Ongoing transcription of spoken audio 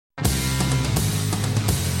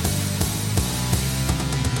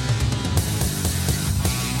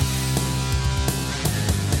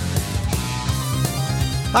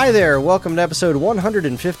Hi there, welcome to episode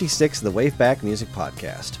 156 of the Waveback Music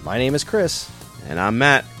Podcast. My name is Chris. And I'm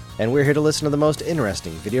Matt. And we're here to listen to the most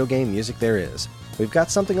interesting video game music there is. We've got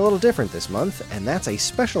something a little different this month, and that's a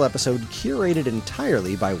special episode curated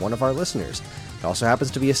entirely by one of our listeners. It also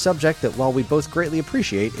happens to be a subject that, while we both greatly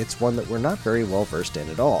appreciate, it's one that we're not very well versed in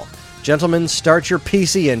at all. Gentlemen, start your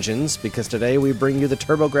PC engines, because today we bring you the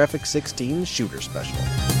TurboGrafx-16 Shooter Special.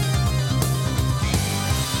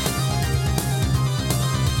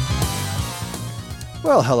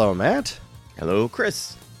 Well, hello, Matt. Hello,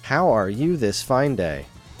 Chris. How are you this fine day?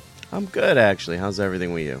 I'm good, actually. How's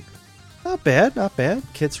everything with you? Not bad, not bad.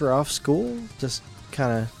 Kids are off school, just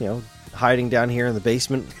kind of, hiding down here in the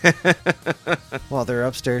basement while they're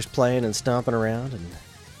upstairs playing and stomping around. And,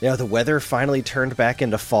 the weather finally turned back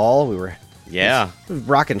into fall. We were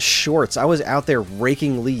rocking shorts. I was out there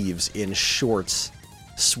raking leaves in shorts,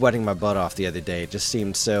 sweating my butt off the other day. It just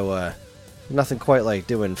seemed so, nothing quite like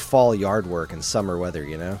doing fall yard work in summer weather,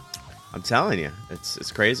 I'm telling you,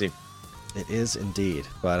 it's crazy. It is indeed.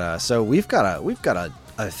 But so we've got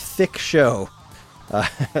a thick show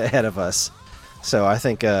ahead of us. So I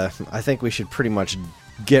think we should pretty much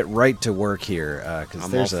get right to work here because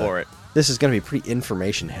I'm all for it. This is going to be pretty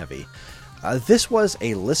information heavy. This was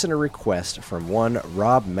a listener request from one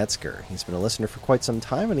Rob Metzger. He's been a listener for quite some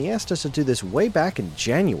time, and he asked us to do this way back in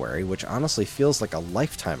January, which honestly feels like a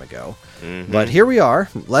lifetime ago. Mm-hmm. But here we are,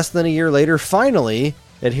 less than a year later, finally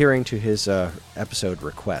adhering to his episode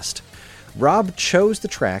request. Rob chose the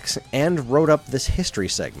tracks and wrote up this history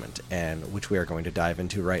segment, and which we are going to dive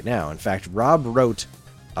into right now. In fact, Rob wrote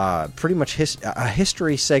pretty much a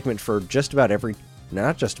history segment for every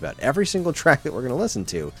single track that we're going to listen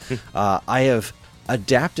to. I have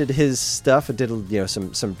adapted his stuff and did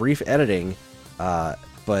some brief editing, but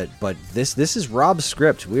this is Rob's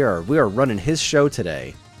script. We are running his show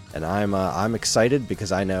today, and I'm excited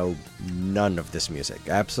because I know none of this music,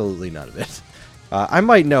 absolutely none of it. I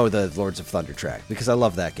might know the Lords of Thunder track because I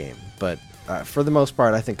love that game, but for the most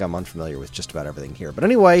part, I think I'm unfamiliar with just about everything here. But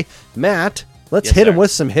anyway, Matt, let's hit him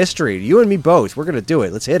with some history. You and me both. We're going to do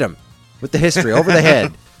it. Let's hit him with the history over the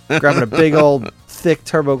head. Grabbing a big old thick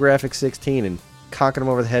TurboGrafx-16 and conking him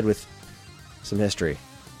over the head with some history.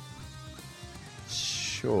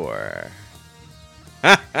 Sure.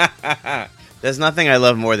 There's nothing I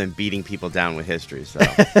love more than beating people down with history, so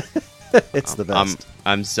it's the best.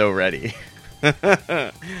 I'm so ready.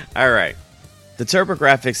 All right. The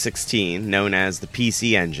TurboGrafx-16, known as the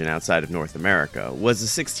PC Engine outside of North America, was a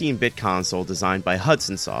 16-bit console designed by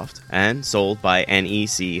Hudson Soft and sold by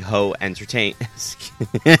NEC Ho Entertainment.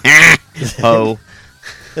 Ho.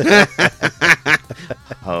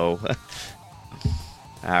 Ho.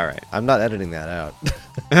 All right. I'm not editing that out.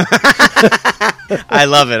 I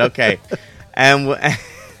love it. Okay. And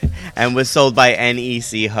was sold by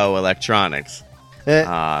NEC Ho Electronics.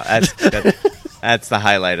 That's the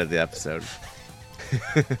highlight of the episode.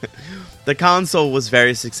 The console was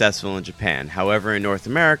very successful in Japan. However, in North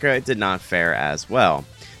America, it did not fare as well.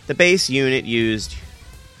 The base unit used...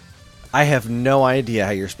 I have no idea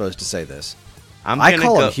how you're supposed to say this. I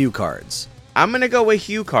call them HuCards. I'm going to go with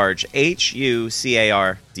HuCards.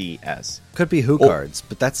 HuCards. Could be HuCards,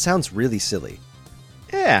 but that sounds really silly.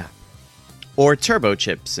 Yeah. Or Turbo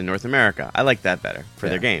Chips in North America. I like that better for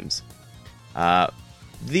their games.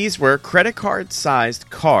 These were credit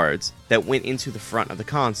card-sized cards that went into the front of the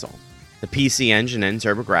console. The PC Engine and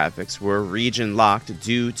TurboGrafx were region-locked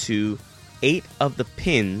due to 8 of the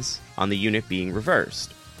pins on the unit being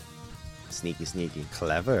reversed. Sneaky, sneaky.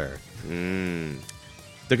 Clever. The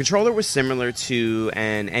controller was similar to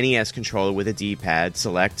an NES controller with a D-pad,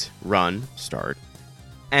 select, run, start,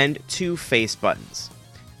 and 2 face buttons.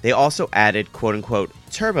 They also added quote-unquote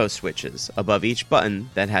turbo switches above each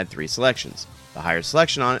button that had 3 selections. The higher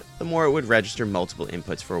selection on it, the more it would register multiple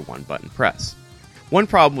inputs for a one-button press. One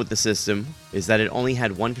problem with the system is that it only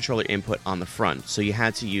had one controller input on the front, so you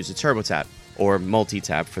had to use a TurboTap, or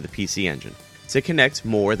multi-tap for the PC Engine, to connect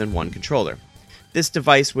more than one controller. This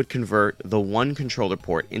device would convert the one controller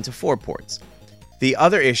port into 4 ports. The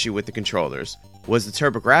other issue with the controllers was the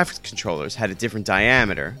TurboGrafx controllers had a different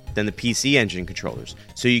diameter than the PC Engine controllers,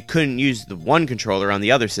 so you couldn't use the one controller on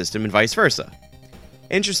the other system and vice versa.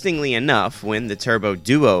 Interestingly enough, when the Turbo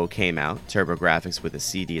Duo came out, TurboGrafx with a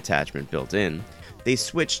CD attachment built in, they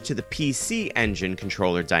switched to the PC Engine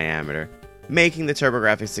controller diameter, making the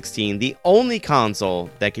TurboGrafx-16 the only console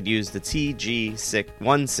that could use the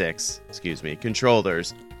TG16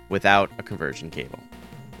 controllers without a conversion cable.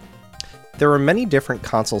 There are many different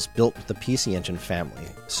consoles built with the PC Engine family,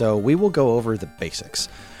 so we will go over the basics.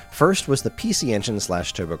 First was the PC Engine /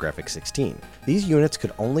 TurboGrafx-16. These units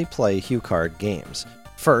could only play HuCard games.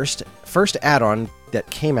 First add-on that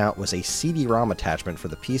came out was a CD-ROM attachment for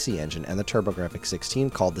the PC Engine and the TurboGrafx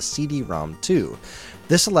 16 called the CD-ROM 2.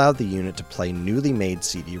 This allowed the unit to play newly made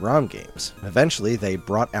CD-ROM games. Eventually, they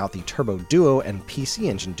brought out the Turbo Duo and PC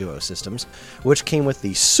Engine Duo systems, which came with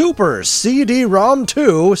the Super CD-ROM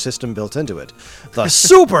 2 system built into it. The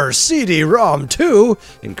Super CD-ROM 2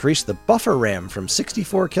 increased the buffer RAM from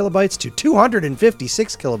 64 kilobytes to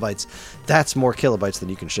 256 kilobytes. That's more kilobytes than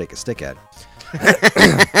you can shake a stick at.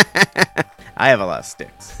 I have a lot of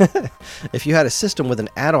sticks. If you had a system with an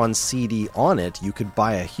add-on CD on it, you could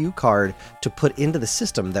buy a Hue card to put into the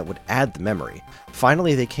system that would add the memory.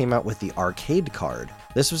 Finally, they came out with the Arcade card.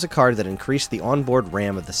 This was a card that increased the onboard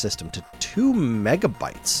RAM of the system to 2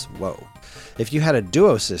 megabytes. Whoa. If you had a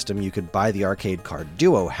Duo system, you could buy the Arcade card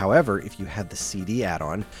Duo. However, if you had the CD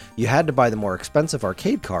add-on, you had to buy the more expensive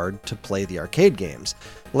Arcade card to play the arcade games.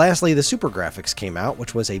 Lastly, the SuperGrafx came out,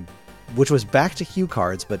 which was back to Hue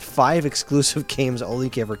cards, but 5 exclusive games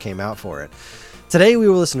only ever came out for it. Today we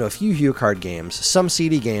will listen to a few Hue card games, some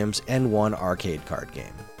CD games, and 1 arcade card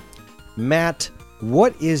game. Matt,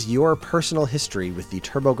 what is your personal history with the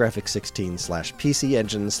TurboGrafx 16 / PC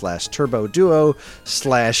Engine / Turbo Duo /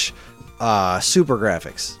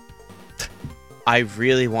 SuperGrafx? I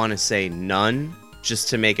really want to say none, just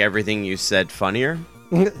to make everything you said funnier.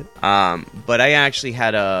 But I actually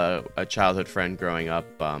had a childhood friend growing up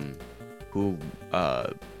who,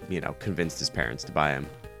 convinced his parents to buy him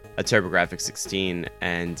a TurboGrafx 16,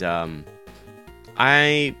 and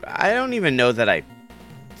I don't even know that I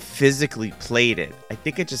physically played it. I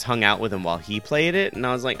think I just hung out with him while he played it, and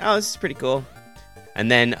I was like, oh, this is pretty cool.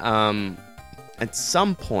 And then at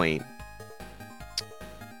some point,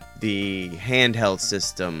 the handheld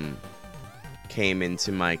system came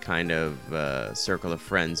into my kind of circle of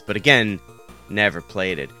friends, but again, never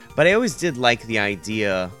played it. But I always did like the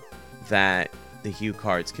idea that the Hue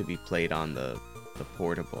cards could be played on the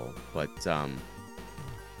portable. But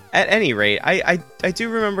at any rate, I do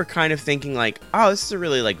remember kind of thinking like, oh, this is a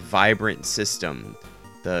really like vibrant system.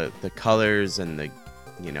 The colors and the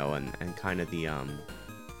and kind of the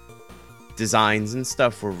designs and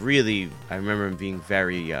stuff were really, I remember them being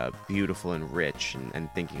very beautiful and rich, and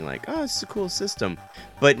thinking like, oh, this is a cool system,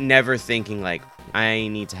 but never thinking like, I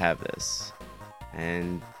need to have this.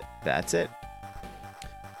 And that's it.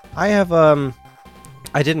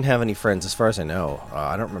 I didn't have any friends, as far as I know.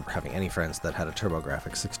 I don't remember having any friends that had a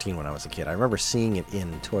TurboGrafx 16 when I was a kid. I remember seeing it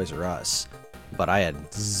in Toys R Us, but I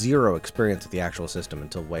had zero experience with the actual system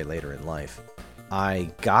until way later in life.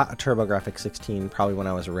 I got a TurboGrafx 16 probably when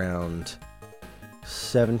I was around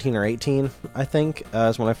 17 or 18, I think,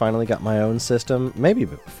 is when I finally got my own system. Maybe a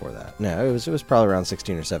bit before that. No, it was probably around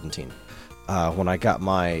 16 or 17 when I got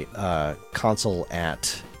my console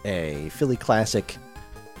at a Philly Classic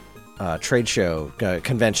trade show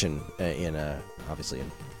convention obviously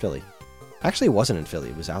in Philly. Actually, it wasn't in Philly.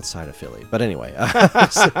 It was outside of Philly. But anyway.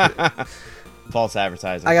 False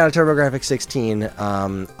advertising. I got a TurboGrafx 16.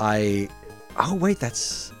 I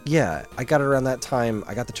got it around that time.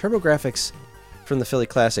 I got the TurboGrafx from the Philly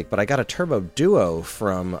Classic, but I got a Turbo Duo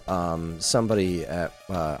from somebody at,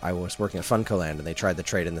 I was working at Funcoland, and they tried to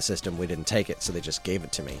trade in the system. We didn't take it, so they just gave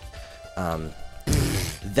it to me.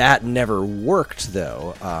 That never worked,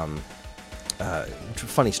 though.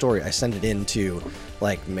 Funny story, I sent it into,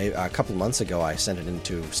 maybe a couple months ago, I sent it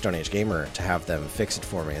into Stone Age Gamer to have them fix it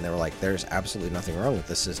for me, and they were like, there's absolutely nothing wrong with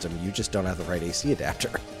this system, you just don't have the right AC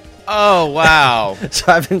adapter. Oh, wow.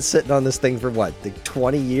 So I've been sitting on this thing for,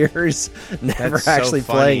 20 years? Never actually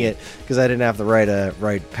playing it, because I didn't have the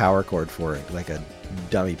right power cord for it, like a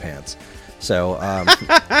dummy pants. So,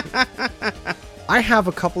 I have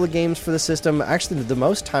a couple of games for the system. Actually, the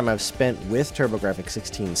most time I've spent with TurboGrafx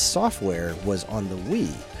 16 software was on the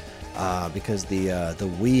Wii, because the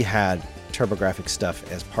Wii had TurboGrafx stuff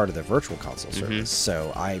as part of the Virtual Console service.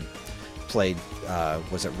 So I played,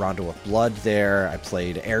 was it Rondo of Blood there? I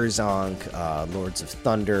played Airzonk, Lords of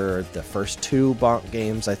Thunder, the first 2 Bonk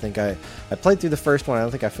games. I think I played through the first one. I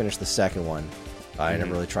don't think I finished the second one. I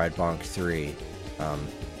never really tried Bonk 3.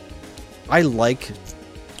 I like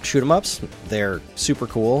shoot 'em ups. They're super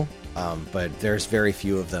cool, but there's very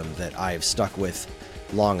few of them that I've stuck with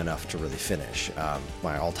long enough to really finish.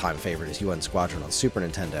 My all-time favorite is UN Squadron on Super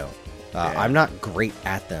Nintendo. I'm not great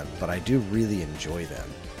at them, but I do really enjoy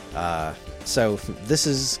them. So this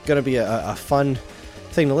is going to be a fun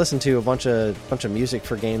thing to listen to, a bunch of music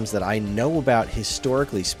for games that I know about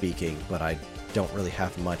historically speaking, but I don't really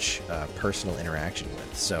have much personal interaction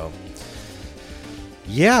with. So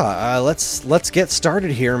yeah, let's get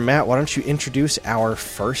started here. Matt, why don't you introduce our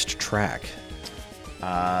first track?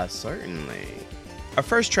 Certainly. Our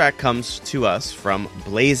first track comes to us from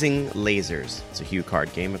Blazing Lasers. It's a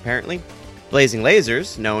HuCard game, apparently. Blazing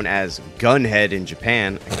Lasers, known as Gunhead in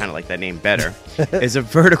Japan, I kind of like that name better, is a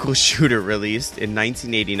vertical shooter released in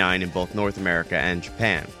 1989 in both North America and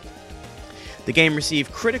Japan. The game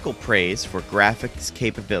received critical praise for graphics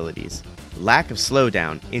capabilities, lack of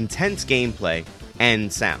slowdown, intense gameplay,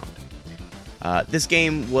 and sound. This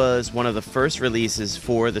game was one of the first releases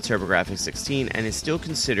for the TurboGrafx 16 and is still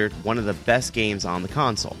considered one of the best games on the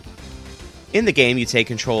console. In the game, you take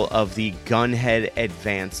control of the Gunhead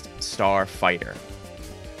Advanced Star Fighter.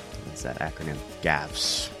 What's that acronym?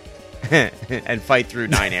 GAVS. And fight through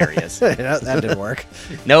 9 areas. That didn't work.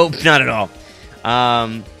 Nope, not at all.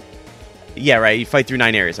 Yeah, right, you fight through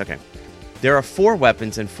 9 areas, okay. There are 4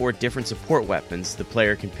 weapons and 4 different support weapons the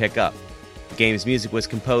player can pick up. The game's music was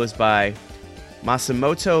composed by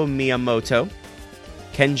Masamoto Miyamoto,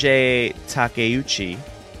 Kenji Takeuchi,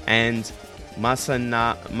 and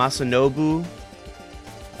Masanobu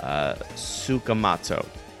Tsukamoto.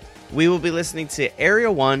 We will be listening to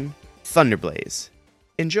Area 1 Thunderblaze.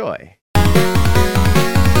 Enjoy.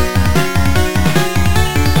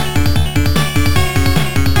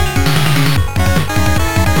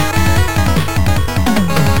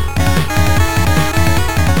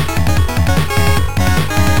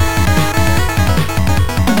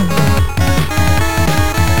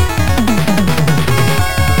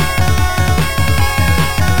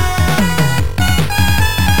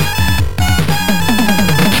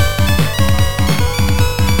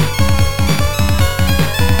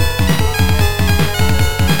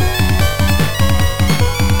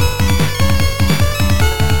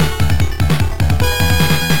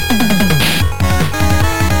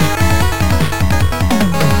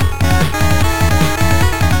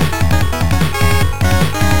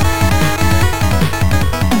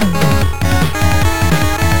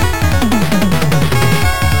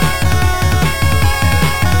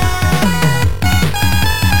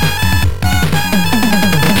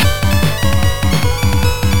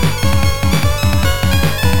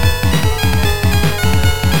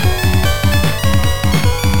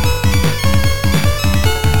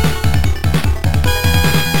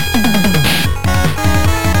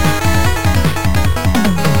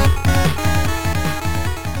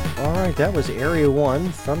 That was Area 1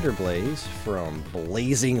 Thunderblaze from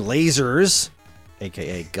Blazing Lasers,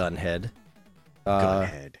 aka Gunhead.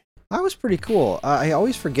 Gunhead. That was pretty cool. I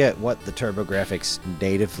always forget what the TurboGrafx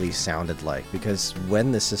natively sounded like, because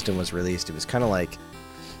when the system was released, it was kind of like,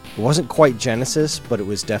 it wasn't quite Genesis, but it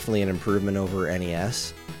was definitely an improvement over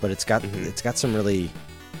NES. But it's got some really,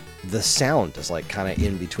 the sound is like kind of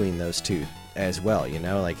in between those two as well, you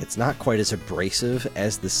know? Like, it's not quite as abrasive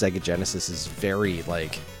as the Sega Genesis is very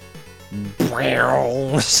like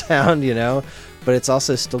sound, you know, but it's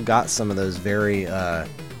also still got some of those very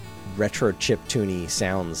retro chiptune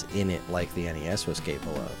sounds in it, like the NES was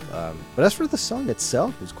capable of. But as for the song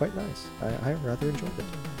itself, it was quite nice. I rather enjoyed it.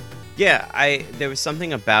 Yeah, there was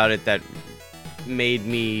something about it that made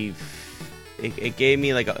me. It gave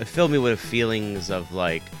me like it filled me with feelings of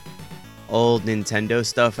like old Nintendo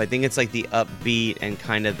stuff. I think it's like the upbeat and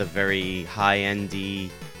kind of the very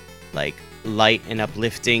high-endy, like light and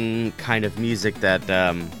uplifting kind of music that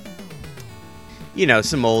you know,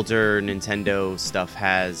 some older Nintendo stuff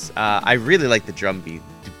has. I really like the drum beat.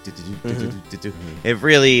 It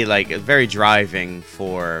really like very driving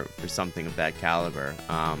for something of that caliber.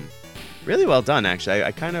 Really well done, actually.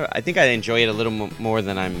 I think I enjoy it a little more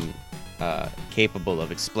than I'm capable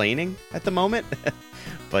of explaining at the moment.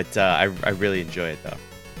 But I really enjoy it though.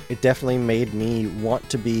 It definitely made me want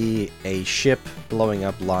to be a ship blowing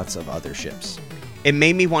up lots of other ships. It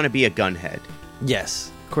made me want to be a gunhead.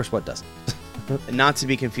 Yes. Of course, what doesn't? Not to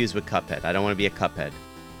be confused with Cuphead. I don't want to be a Cuphead.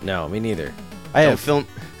 No, me neither. Don't fill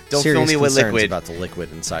me with liquid. About the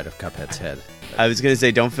liquid inside of Cuphead's head. I was going to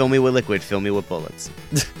say, don't fill me with liquid, fill me with bullets.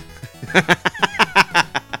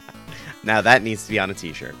 Now that needs to be on a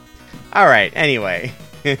t-shirt. All right, anyway.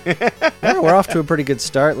 Well, we're off to a pretty good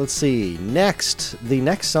start. Let's see. The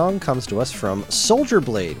next song comes to us from Soldier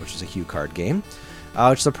Blade, which is a HuCard game,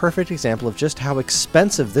 which is a perfect example of just how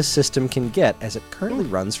expensive this system can get, as it currently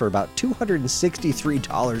runs for about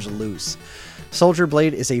 $263 loose. Soldier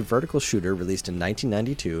Blade is a vertical shooter released in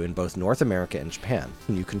 1992 in both North America and Japan.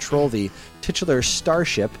 You control the titular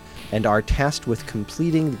starship and are tasked with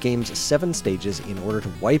completing the game's 7 stages in order to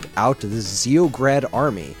wipe out the Zeograd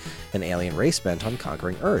army, an alien race bent on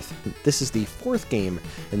conquering Earth. This is the 4th game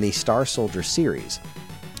in the Star Soldier series.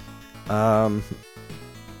 Sorry,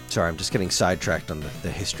 I'm just getting sidetracked on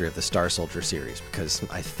the history of the Star Soldier series, because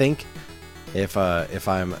I think If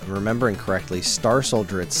I'm remembering correctly, Star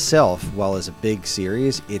Soldier itself, while as a big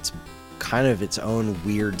series, it's kind of its own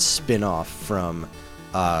weird spin-off from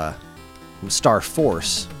Star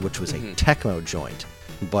Force, which was a Tecmo joint.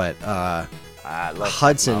 But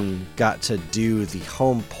Hudson got to do the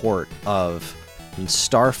home port of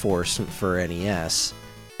Star Force for NES,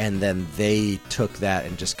 and then they took that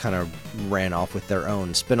and just kind of ran off with their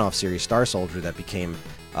own spin-off series, Star Soldier, that became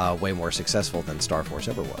way more successful than Star Force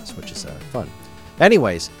ever was, which is fun.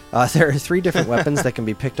 Anyways, there are 3 different weapons that can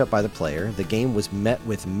be picked up by the player. The game was met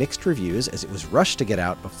with mixed reviews as it was rushed to get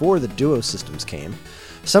out before the Duo systems came.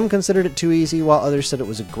 Some considered it too easy, while others said it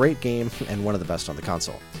was a great game and one of the best on the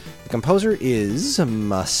console. The composer is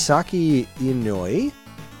Masaki Inouye.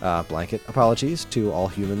 Blanket apologies to all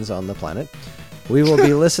humans on the planet. We will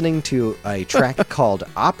be listening to a track called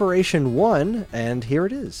Operation 1, and here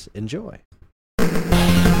it is. Enjoy.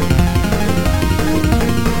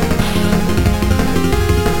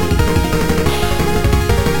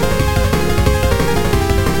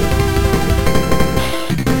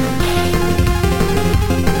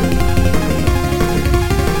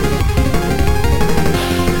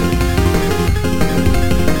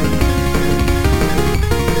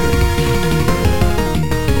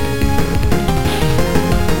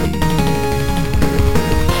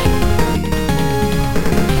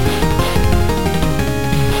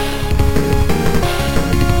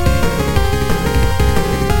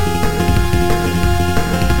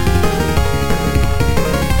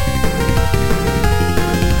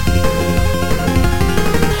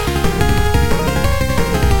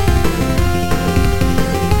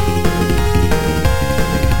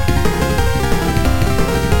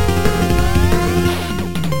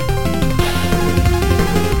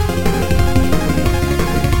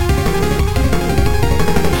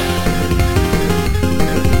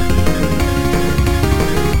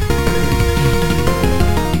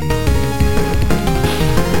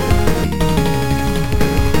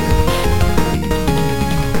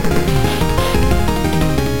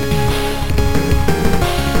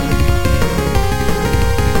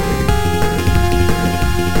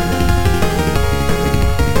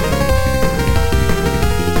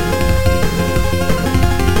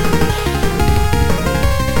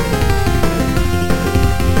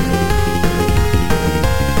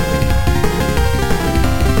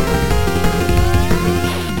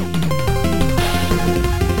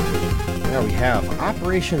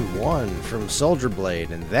 Operation 1 from Soldier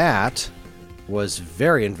Blade, and that was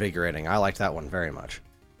very invigorating. I liked that one very much.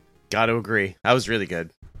 Gotta agree. That was really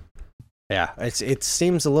good. Yeah, it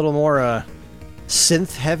seems a little more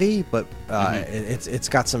synth heavy, but it's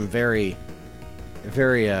got some very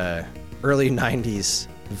early 90s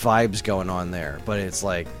vibes going on there. But it's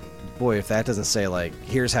like, boy, if that doesn't say like,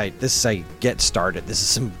 this is how you get started. This is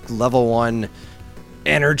some level 1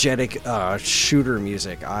 energetic shooter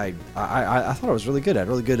music. I thought it was really good. It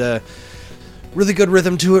had really good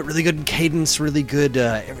rhythm to it, really good cadence, really good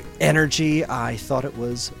energy. I thought it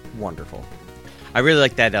was wonderful. I really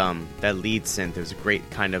like that lead synth. There's a great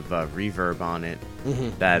kind of reverb on it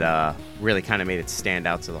that really kind of made it stand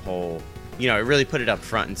out to the whole. You know, it really put it up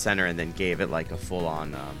front and center, and then gave it like a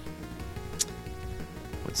full-on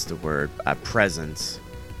what's the word? Presence.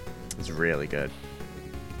 It's really good.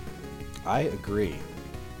 I agree.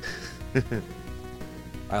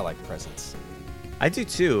 I like presents. I do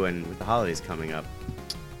too, and with the holidays coming up.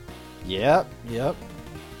 Yep. A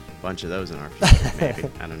bunch of those in our future, maybe.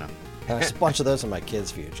 I don't know. There's a bunch of those in my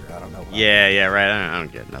kids' future. I don't know. Yeah, right. I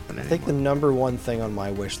don't get nothing anymore. I think the number one thing on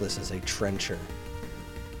my wish list is a trencher.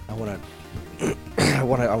 I want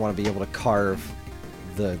to be able to carve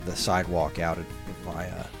the sidewalk out in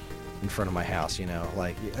front of my house. You know,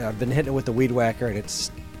 like I've been hitting it with the weed whacker, and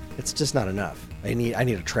it's just not enough. I need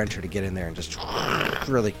a trencher to get in there and just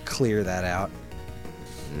really clear that out.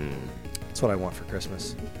 That's what I want for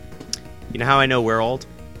Christmas. You know how I know we're old?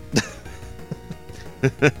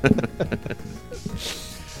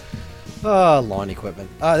 Lawn equipment.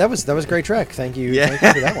 That was a great track. Thank you. Yeah. Thank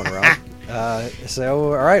you for that one, Rob.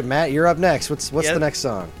 So, all right, Matt, you're up next. What's the next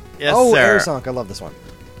song? Yes, sir. Airzonk. I love this one.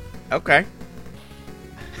 Okay.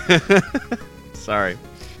 Sorry.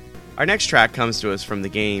 Our next track comes to us from the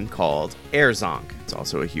game called Airzonk. It's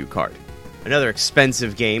also a Hue card. Another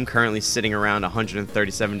expensive game currently sitting around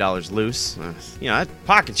 $137 loose. You know, that's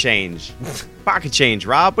pocket change. Pocket change,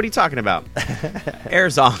 Rob. What are you talking about?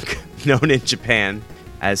 Airzonk, known in Japan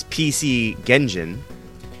as PC Genjin,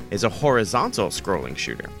 is a horizontal scrolling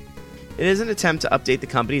shooter. It is an attempt to update the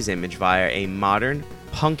company's image via a modern,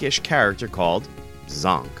 punkish character called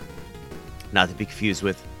Zonk. Not to be confused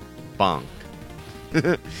with Bonk.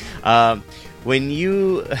 when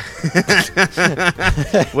you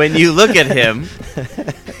when you look at him,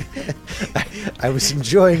 I was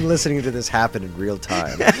enjoying listening to this happen in real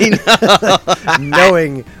time, I know.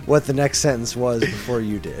 knowing what the next sentence was before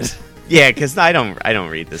you did. Yeah, because I don't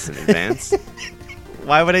read this in advance.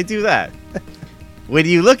 Why would I do that? When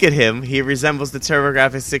you look at him, he resembles the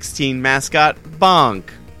TurboGrafx 16 mascot, Bonk.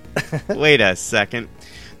 Wait a second.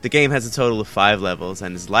 The game has a total of 5 levels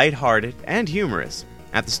and is lighthearted and humorous.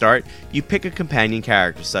 At the start, you pick a companion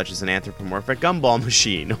character, such as an anthropomorphic gumball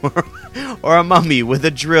machine or a mummy with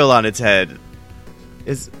a drill on its head.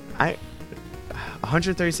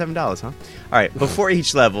 $137, huh? Alright, before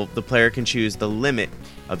each level, the player can choose the limit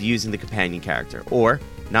of using the companion character, or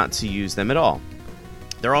not to use them at all.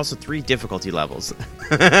 There are also 3 difficulty levels.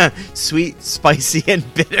 Sweet, spicy,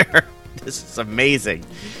 and bitter. This is amazing.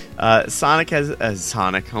 Sonic has...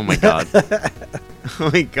 Sonic, oh my god. Oh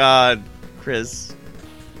my god, Chris.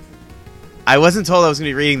 I wasn't told I was going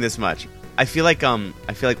to be reading this much. I feel like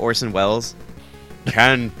Orson Welles.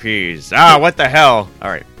 Canned peas. What the hell?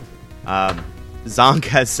 Alright. Zonk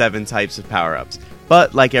has 7 types of power-ups.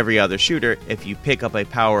 But like every other shooter, if you pick up a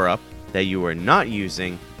power-up that you were not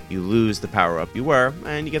using, you lose the power-up you were,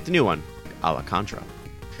 and you get the new one, a la Contra.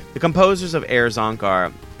 The composers of Air Zonk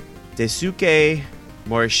are Daisuke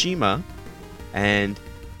Morishima and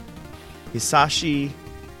Hisashi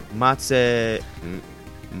Matsushita.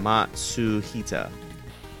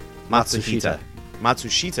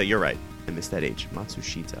 Matsushita, you're right. I missed that H.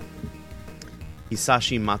 Matsushita.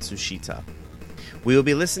 Hisashi Matsushita. We will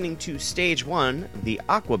be listening to Stage 1, the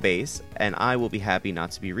Aqua Base, and I will be happy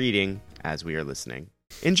not to be reading as we are listening.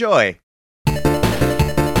 Enjoy!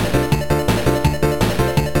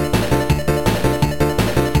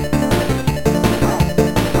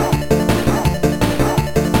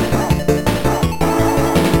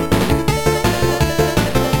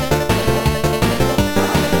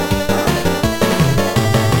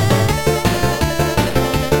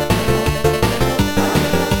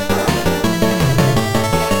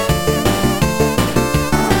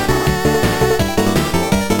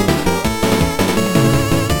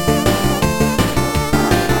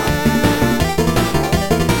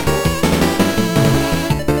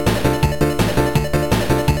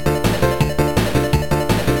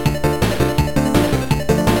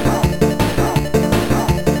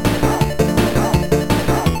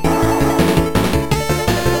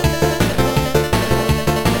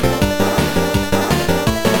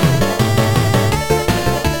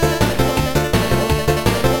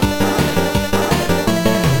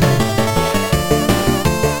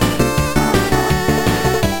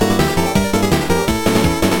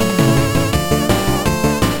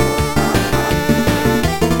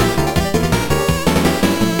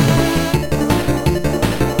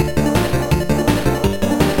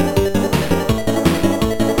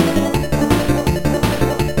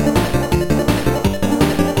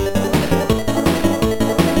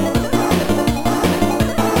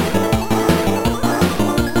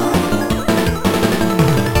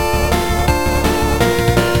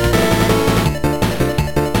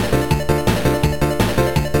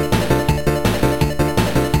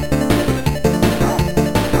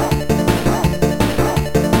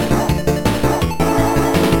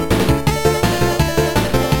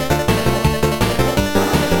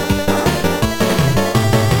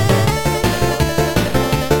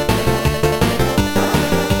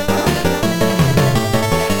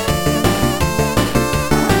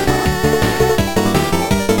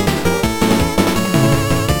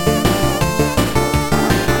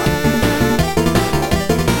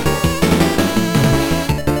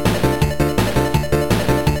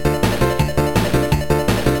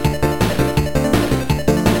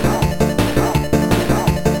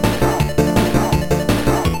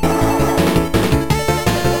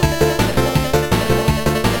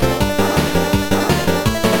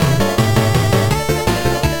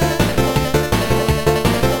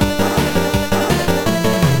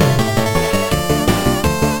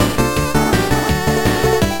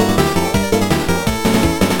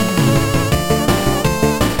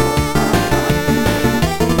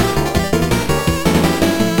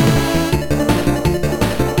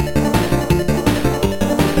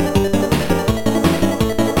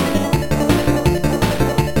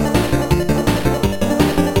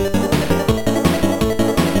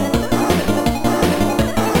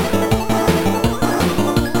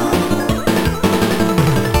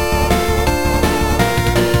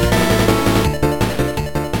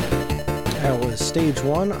 Stage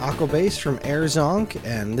 1, Aqua Base from Air Zonk,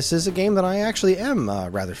 and this is a game that I actually am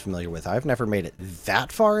rather familiar with. I've never made it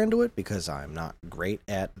that far into it because I'm not great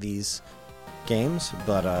at these games,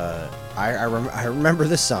 but I remember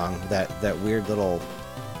this song, that weird little.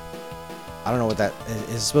 I don't know what that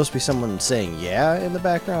is. It supposed to be someone saying "yeah" in the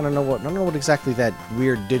background. I don't know what exactly that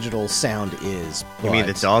weird digital sound is. You mean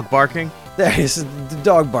the dog barking? There is the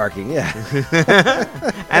dog barking. Yeah.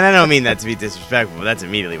 And I don't mean that to be disrespectful, but that's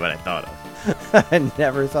immediately what I thought of. I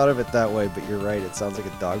never thought of it that way, but you're right. It sounds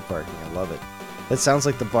like a dog barking. I love it. It sounds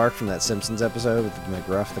like the bark from that Simpsons episode with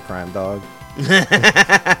McGruff, the crime dog.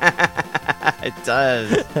 It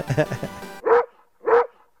does.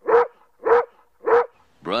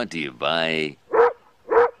 Brought to you by...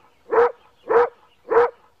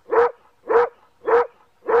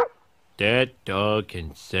 That dog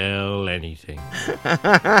can sell anything.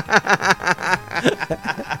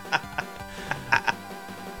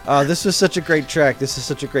 This was such a great track. This is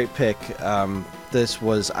such a great pick.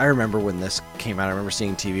 I remember when this came out, I remember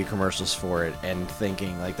seeing TV commercials for it and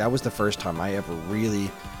thinking, like, that was the first time I ever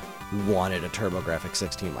really wanted a TurboGrafx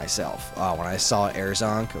 16 myself. When I saw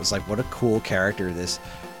Erzonk, I was like, what a cool character, this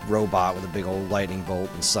robot with a big old lightning bolt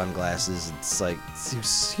and sunglasses. It's like,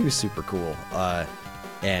 he was super cool.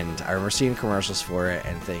 And I remember seeing commercials for it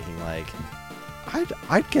and thinking, like,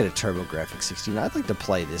 I'd get a TurboGrafx 16. I'd like to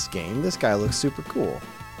play this game. This guy looks super cool.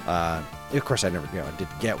 Of course, I never,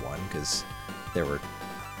 didn't get one because there were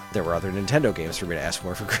other Nintendo games for me to ask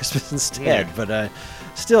for Christmas instead. Yeah. But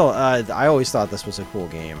still, I always thought this was a cool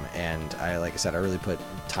game, and like I said, I really put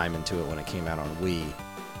time into it when it came out on Wii,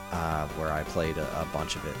 where I played a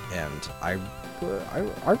bunch of it, and I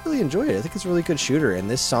really enjoyed it. I think it's a really good shooter, and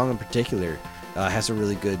this song in particular has a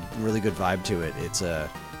really good vibe to it. It's a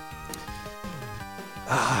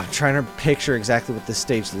I'm trying to picture exactly what this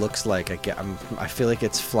stage looks like. I feel like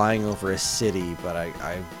it's flying over a city, but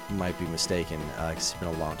I might be mistaken. It's been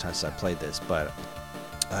a long time since I played this, but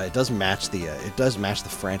it does match the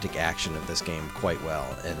frantic action of this game quite well,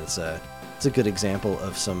 and it's a good example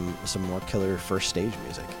of some more killer first stage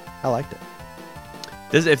music. I liked it.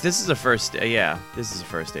 If this is a first, this is a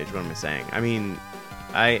first stage. What am I saying? I mean,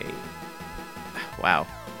 wow,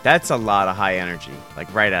 that's a lot of high energy,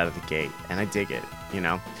 like right out of the gate, and I dig it.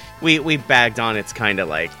 We bagged on its kind of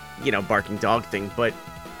like, barking dog thing, but,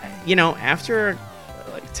 after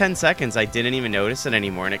like 10 seconds, I didn't even notice it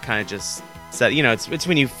anymore, and it kind of just said, it's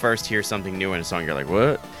when you first hear something new in a song, you're like,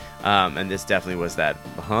 what? And this definitely was that,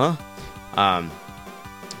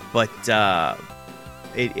 but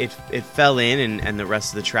it fell in, and the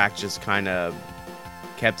rest of the track just kind of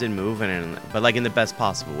kept it moving, but like in the best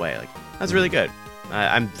possible way. Like, that's really good.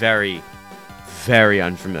 I'm very, very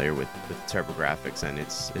unfamiliar with TurboGrafx and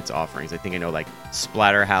its offerings. I think I know like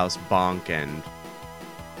Splatterhouse, Bonk, and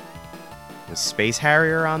was Space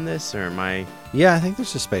Harrier on this, or am I? Yeah, I think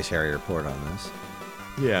there's a Space Harrier port on this.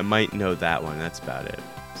 Yeah, I might know that one. That's about it.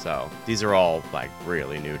 So these are all like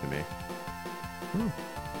really new to me.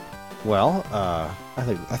 Well,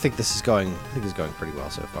 I think this is going pretty well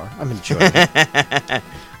so far. I'm enjoying it.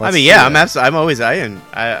 I mean, yeah, I'm always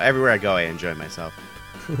everywhere I go, I enjoy myself.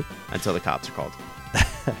 Until the cops are called.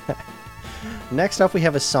 Next up, we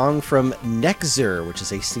have a song from Nexer, which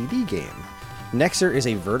is a CD game. Nexer is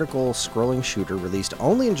a vertical scrolling shooter released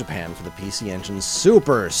only in Japan for the PC Engine's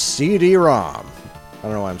Super CD-ROM. I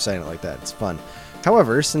don't know why I'm saying it like that. It's fun.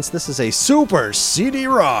 However, since this is a Super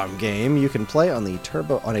CD-ROM game, you can play on a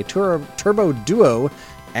Turbo Duo,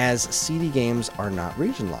 as CD games are not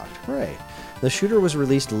region locked. Hooray! The shooter was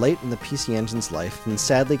released late in the PC Engine's life and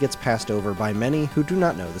sadly gets passed over by many who do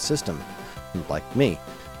not know the system, like me.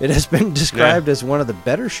 It has been described as one of the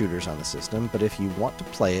better shooters on the system, but if you want to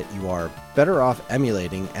play it, you are better off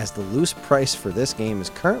emulating, as the loose price for this game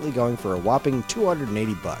is currently going for a whopping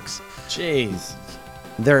 $280. Jeez.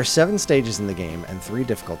 There are 7 stages in the game and 3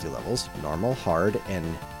 difficulty levels: normal, hard, and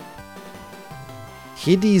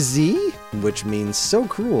Hidizi, which means so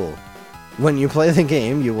cruel. When you play the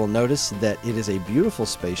game, you will notice that it is a beautiful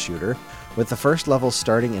space shooter, with the first level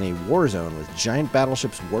starting in a war zone with giant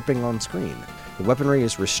battleships warping on screen. The weaponry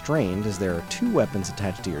is restrained as there are 2 weapons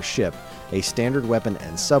attached to your ship, a standard weapon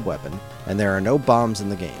and sub-weapon, and there are no bombs in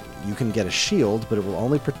the game. You can get a shield, but it will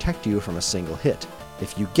only protect you from a single hit.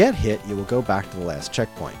 If you get hit, you will go back to the last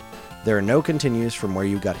checkpoint. There are no continues from where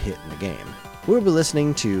you got hit in the game. We'll be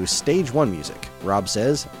listening to Stage 1 music. Rob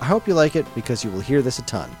says, I hope you like it because you will hear this a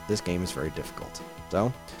ton. This game is very difficult.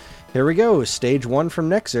 So, here we go. Stage 1 from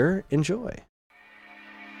Nexer. Enjoy.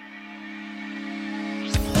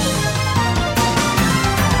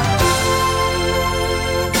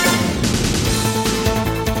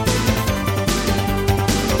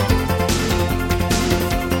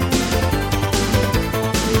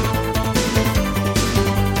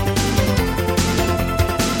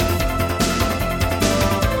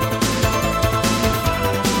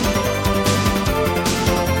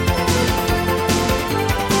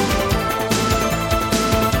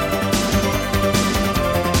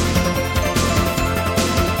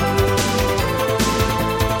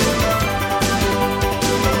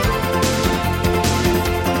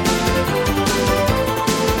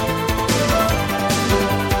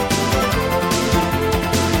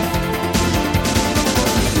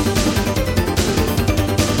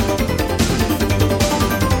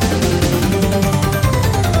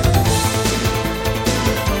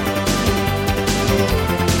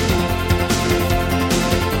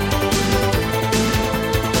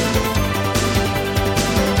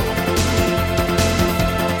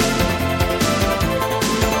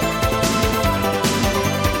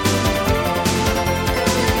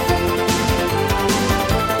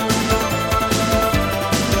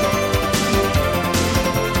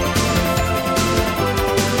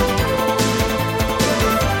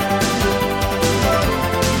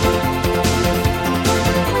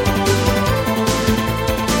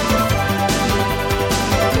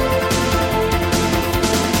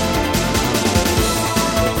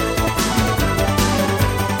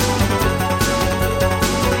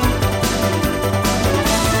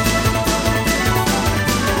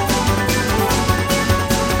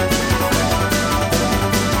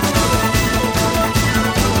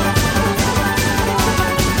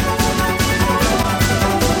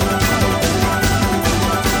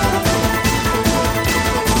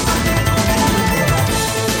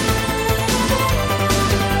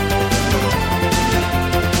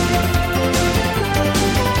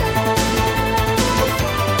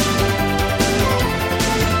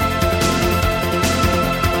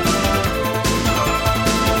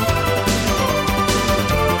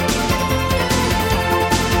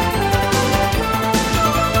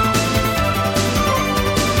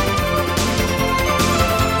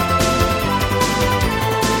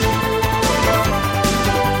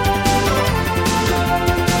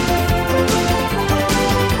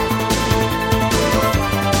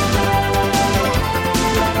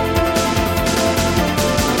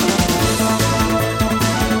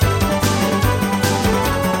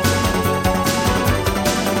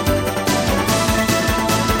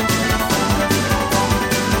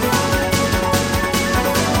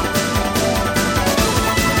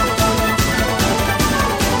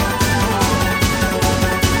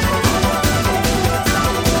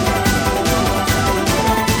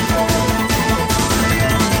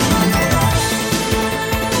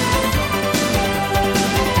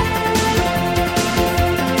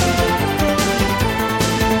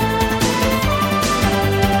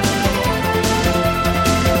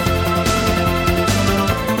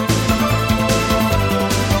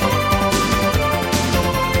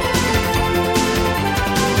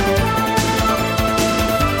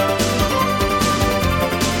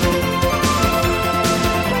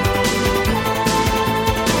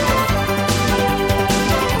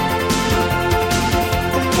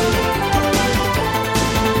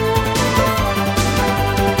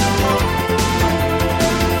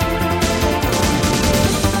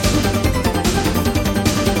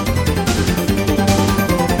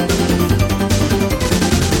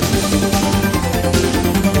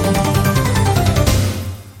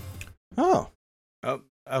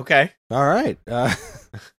 Okay. All right.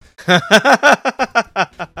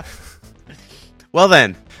 Well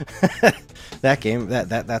then,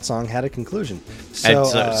 that song had a conclusion. So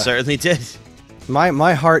it certainly did.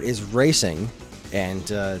 my heart is racing, and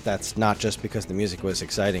that's not just because the music was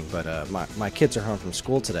exciting, but my kids are home from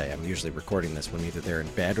school today. I'm usually recording this when either they're in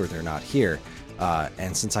bed or they're not here.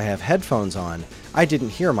 And since I have headphones on, I didn't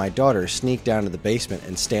hear my daughter sneak down to the basement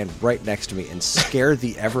and stand right next to me and scare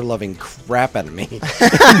the ever-loving crap out of me in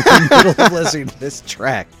the middle of listening to this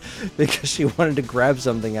track because she wanted to grab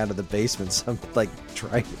something out of the basement, some like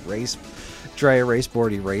dry erase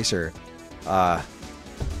board eraser.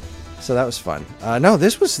 So that was fun. No,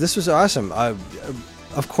 this was awesome.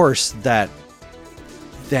 Of course, that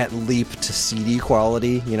leap to CD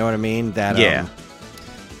quality, you know what I mean? Yeah.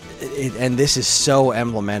 And this is so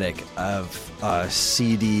emblematic of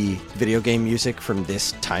CD video game music from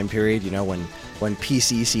this time period. You know, when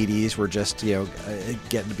PC CDs were just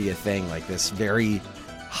getting to be a thing. Like this very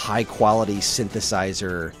high quality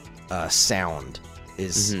synthesizer sound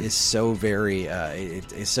is so very.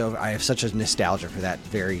 It's so I have such a nostalgia for that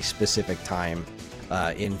very specific time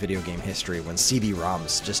in video game history when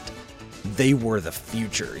CD-ROMs just. They were the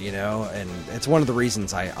future, you know, and it's one of the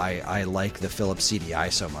reasons I like the Philips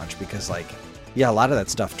CDI so much because, like, yeah, a lot of that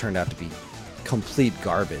stuff turned out to be complete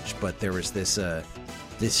garbage, but there was this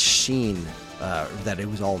sheen that it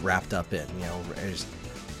was all wrapped up in, you know, there's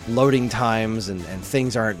loading times and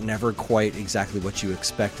things aren't never quite exactly what you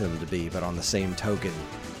expect them to be, but on the same token,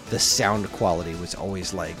 the sound quality was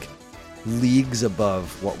always like leagues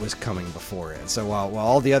above what was coming before it. So while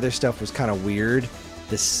all the other stuff was kind of weird,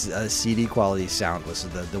 this CD quality sound was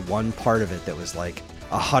the one part of it that was like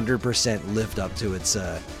 100% lived up to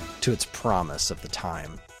its promise of the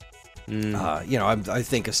time. I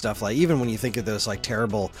think of stuff like, even when you think of those like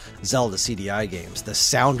terrible Zelda CDI games, the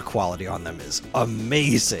sound quality on them is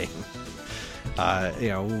amazing.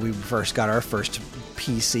 We first got our first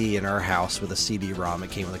PC in our house with a CD-ROM.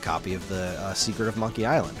 It came with a copy of the Secret of Monkey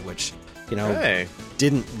Island, which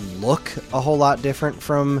didn't look a whole lot different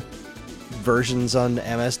from versions on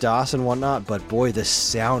MS-DOS and whatnot, but boy, the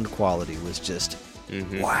sound quality was just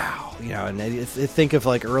wow. You know, and think of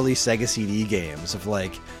like early Sega CD games of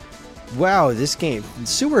like, wow, this game,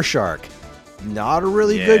 Sewer Shark, not a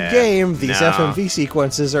really good game. These FMV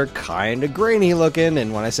sequences are kind of grainy looking,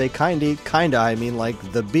 and when I say kinda, I mean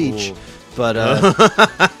like the beach. Ooh. But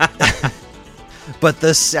but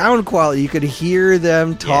the sound quality, you could hear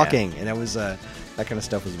them talking, and it was that kind of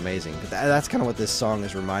stuff was amazing. But that's kind of what this song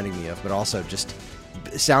is reminding me of, but also just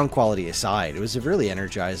sound quality aside, it was really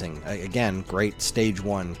energizing. Again, great stage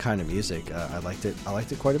one kind of music. I liked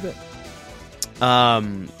it quite a bit.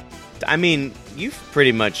 I mean, you've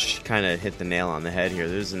pretty much kind of hit the nail on the head here.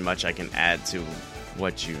 There isn't much I can add to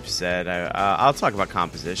what you've said. I'll talk about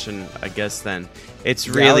composition, I guess, then. It's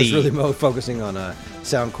really... I was really focusing on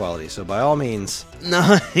sound quality, so by all means...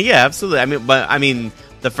 No, yeah, absolutely. I mean,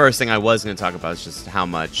 the first thing I was going to talk about is just how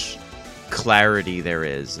much clarity there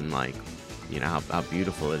is and, like, you know, how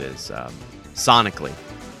beautiful it is sonically.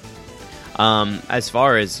 As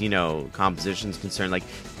far as, you know, composition's concerned, like,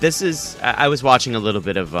 this is... I was watching a little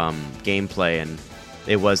bit of gameplay, and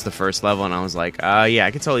it was the first level, and I was like, yeah,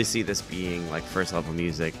 I could totally see this being, like, first level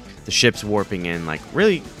music. The ship's warping in, like,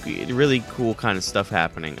 really, really cool kind of stuff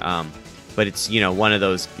happening. But it's, you know, one of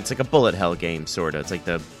those, it's like a bullet hell game, sort of. It's like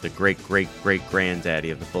the great granddaddy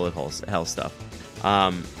of the bullet hell stuff.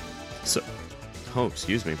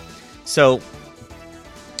 Excuse me. So,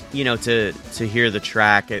 you know, to hear the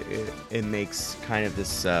track, it makes kind of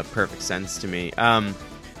this perfect sense to me.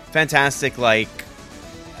 Fantastic, like,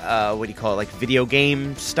 what do you call it? Like video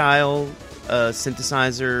game style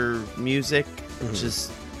synthesizer music. Just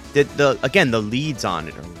the leads on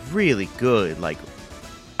it are really good. Like,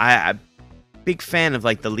 I'm big fan of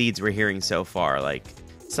like the leads we're hearing so far. Like,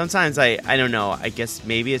 sometimes I don't know. I guess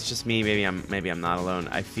maybe it's just me. Maybe I'm not alone.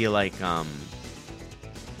 I feel like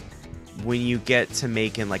when you get to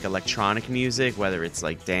making like electronic music, whether it's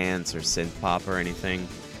like dance or synth pop or anything,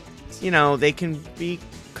 you know, they can be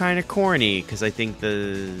kind of corny, because I think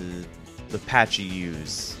the patch you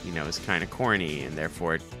use, you know, is kind of corny, and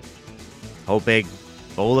therefore, whole big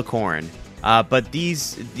bowl of corn. But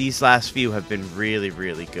these last few have been really,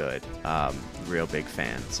 really good. Real big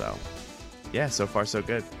fan. So, yeah, so far so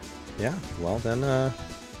good. Yeah. Well, then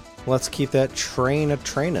let's keep that train a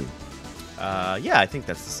trainin'. Yeah, I think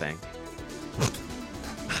that's the saying.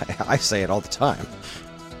 I say it all the time.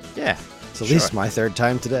 Yeah. It's at least my third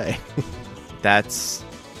time today. That's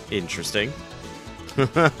interesting.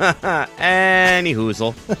 Any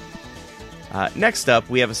hoozle. Next up,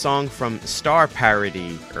 we have a song from Star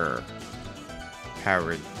Parody.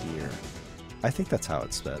 Paradier. I think that's how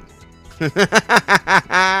it's said.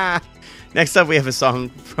 Next up, we have a song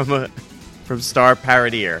from Star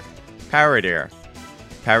Paradier. Paradier.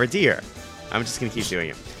 I'm just gonna keep doing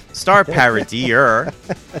it. Star Paradier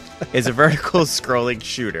is a vertical scrolling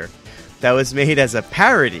shooter that was made as a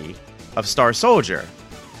parody of Star Soldier.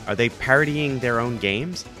 Are they parodying their own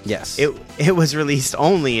games? Yes. It was released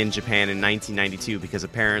only in Japan in 1992 because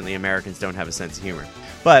apparently Americans don't have a sense of humor.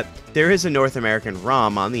 But there is a North American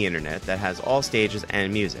ROM on the internet that has all stages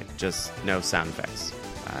and music, just no sound effects.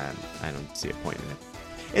 I don't see a point in it.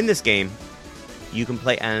 In this game, you can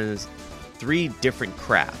play as 3 different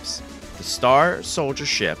crafts: the Star Soldier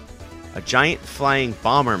ship, a giant flying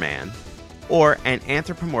Bomberman, or an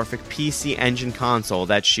anthropomorphic PC Engine console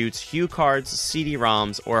that shoots Hue cards,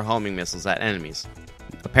 CD-ROMs, or homing missiles at enemies.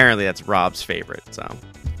 Apparently that's Rob's favorite, so...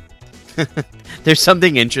 There's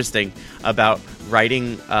something interesting about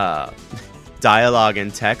writing dialogue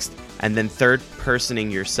and text and then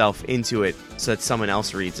third-personing yourself into it so that someone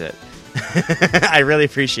else reads it. I really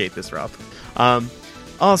appreciate this, Rob.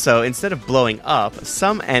 Also, instead of blowing up,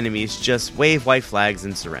 some enemies just wave white flags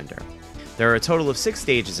and surrender. There are a total of 6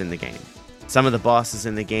 stages in the game. Some of the bosses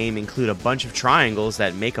in the game include a bunch of triangles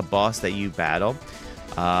that make a boss that you battle.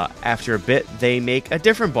 After a bit, they make a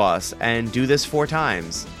different boss and do this 4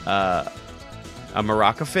 times. A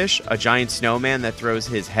maraca fish, a giant snowman that throws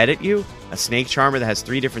his head at you, a snake charmer that has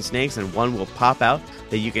 3 different snakes and one will pop out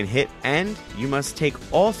that you can hit, and you must take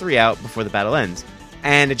all 3 out before the battle ends,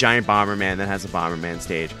 and a giant Bomberman that has a Bomberman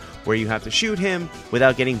stage where you have to shoot him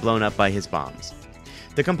without getting blown up by his bombs.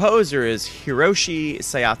 The composer is Hiroshi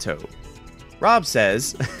Sayato. Rob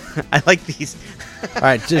says, I like these. All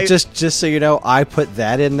right, just so you know, I put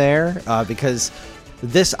that in there because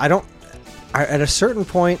this, at a certain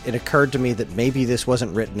point, it occurred to me that maybe this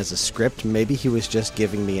wasn't written as a script. Maybe he was just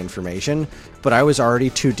giving me information, but I was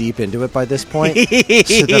already too deep into it by this point. So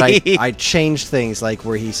that I changed things, like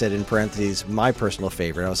where he said in parentheses, my personal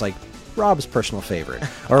favorite. I was like, Rob's personal favorite.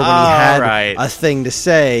 Or when he had a thing to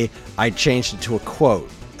say, I changed it to a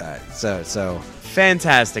quote. So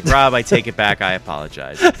fantastic. Rob, I take it back. I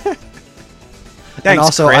apologize. Thanks, and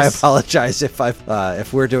also, Chris. I apologize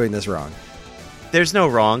if we're doing this wrong. There's no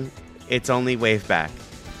wrong. It's only wave back.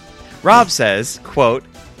 Rob says, quote,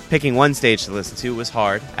 picking one stage to listen to was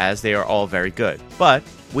hard, as they are all very good, but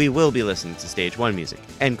we will be listening to stage 1 music,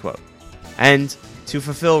 end quote. And to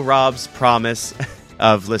fulfill Rob's promise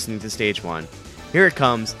of listening to stage 1, here it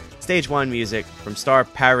comes, stage 1 music from Star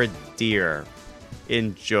Paradier.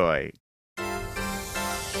 Enjoy.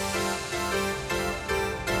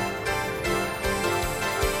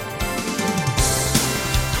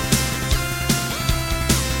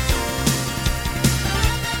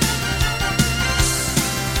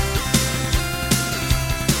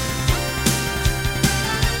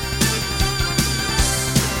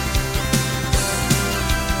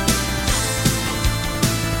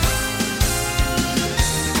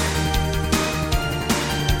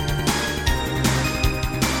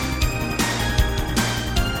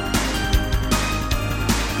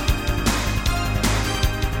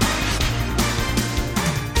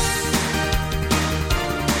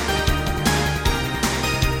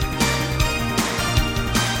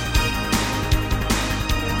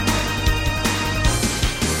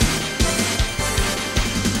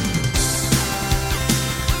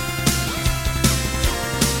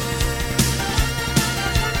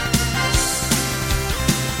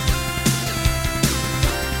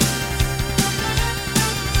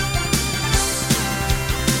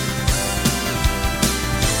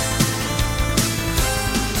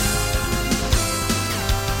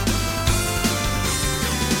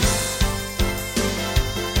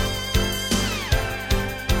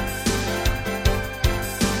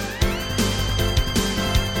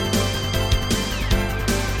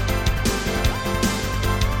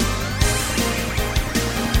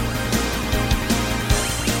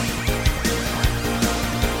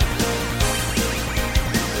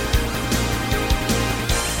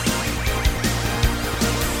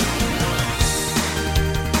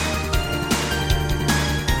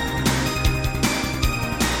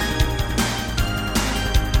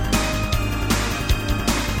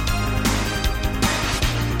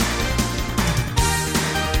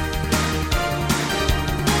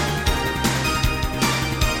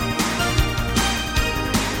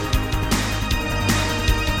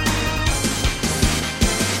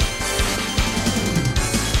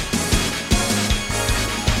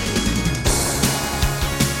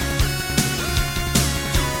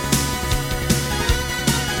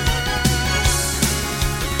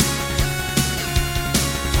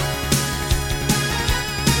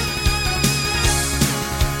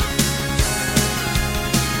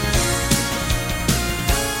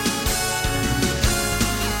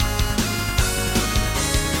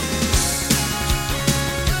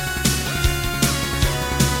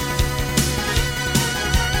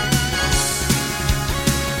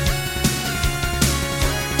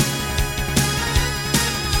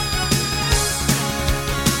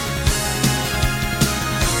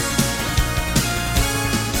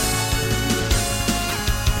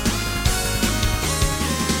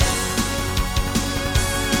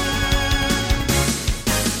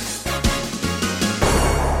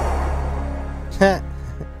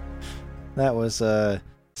 That was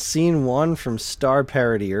scene 1 from Star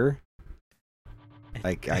Parodier.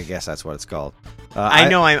 I guess that's what it's called. I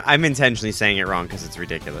know I'm intentionally saying it wrong because it's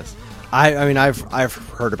ridiculous. I mean, I've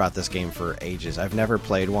heard about this game for ages. I've never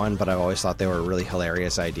played one, but I've always thought they were a really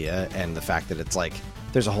hilarious idea, and the fact that it's like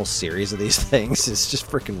there's a whole series of these things is just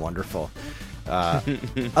freaking wonderful.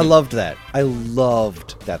 I loved that. I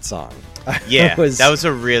loved that song. Yeah, that was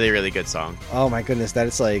a really, really good song. Oh my goodness,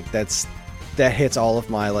 that hits all of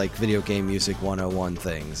my like video game music 101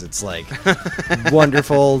 things. It's like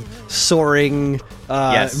wonderful soaring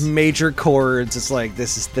major chords. It's like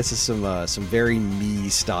this is some very me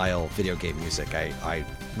style video game music. I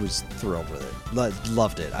was thrilled with it.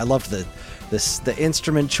 Loved it. I loved the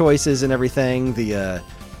instrument choices and everything.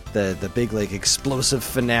 The big like explosive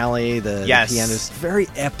finale. The piano is very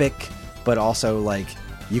epic, but also like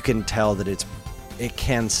you can tell that it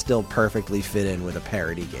can still perfectly fit in with a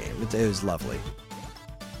parody game. It was lovely.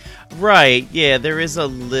 Right, yeah, there is a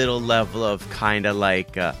little level of kind of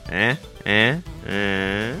like,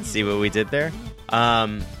 see what we did there?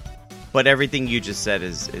 But everything you just said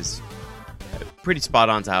is pretty spot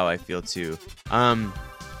on to how I feel too.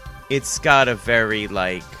 It's got a very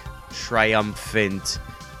like triumphant,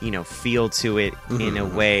 feel to it in a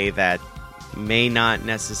way that may not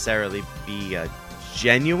necessarily be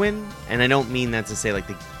genuine, and I don't mean that to say like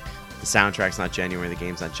the soundtrack's not genuine, the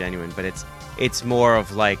game's not genuine, but it's more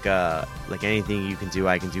of like anything you can do,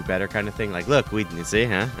 I can do better kind of thing. Like, look, we see, see.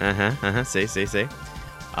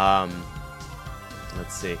 Let's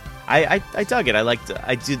see. I dug it.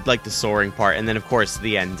 I did like the soaring part, and then of course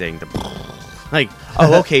the ending. Like,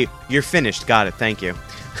 oh, okay, you're finished. Got it. Thank you.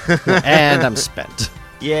 And I'm spent.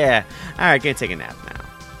 Yeah. All right, gonna take a nap now.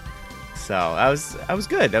 So I was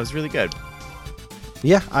good. That was really good.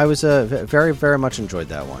 Yeah, I was very, very much enjoyed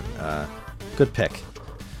that one. Good pick.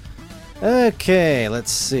 Okay,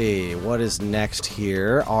 let's see. What is next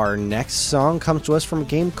here? Our next song comes to us from a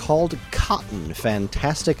game called Cotton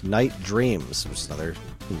Fantastic Night Dreams, which is another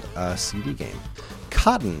CD game.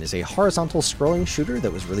 Cotton is a horizontal scrolling shooter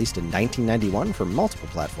that was released in 1991 for multiple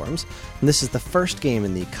platforms, and this is the first game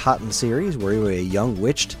in the Cotton series where you are a young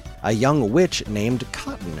witch named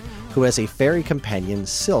Cotton, who has a fairy companion,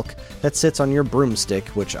 Silk, that sits on your broomstick,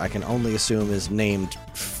 which I can only assume is named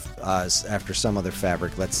after some other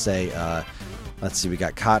fabric. Let's say, we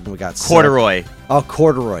got cotton, we got silk. Corduroy. Oh,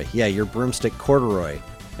 corduroy. Yeah, your broomstick, corduroy,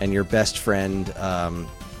 and your best friend,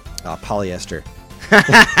 polyester.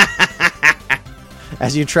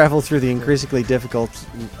 As you travel through the increasingly difficult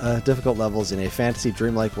levels in a fantasy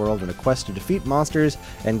dreamlike world in a quest to defeat monsters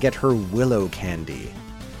and get her willow candy.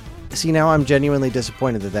 See, now I'm genuinely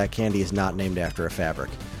disappointed that candy is not named after a fabric.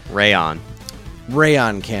 Rayon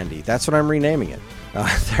Candy. That's what I'm renaming it.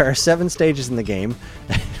 There are 7 stages in the game.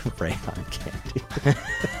 Rayon Candy.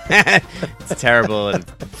 It's terrible and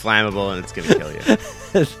flammable, and it's going to kill you.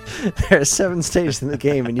 There are 7 stages in the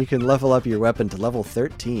game, and you can level up your weapon to level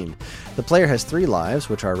 13. The player has 3 lives,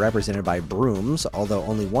 which are represented by brooms, although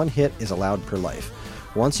only 1 hit is allowed per life.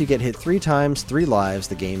 Once you get hit 3 times, 3 lives,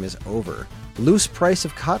 the game is over. Loose price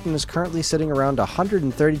of cotton is currently sitting around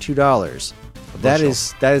 $132. That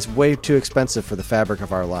is way too expensive for the fabric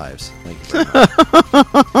of our lives. Thank you very much.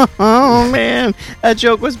 Oh man, that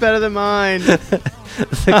joke was better than mine.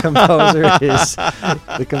 The composer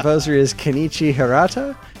is Kenichi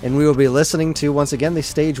Hirata, and we will be listening to once again the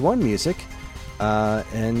Stage 1 music.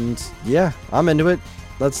 And yeah, I'm into it.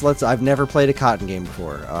 Let's. I've never played a Cotton game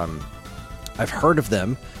before. I've heard of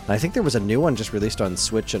them, and I think there was a new one just released on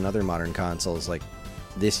Switch and other modern consoles like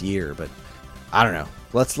this year, but I don't know.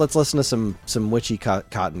 Let's listen to some witchy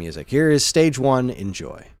cotton music. Here is Stage 1.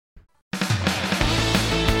 Enjoy.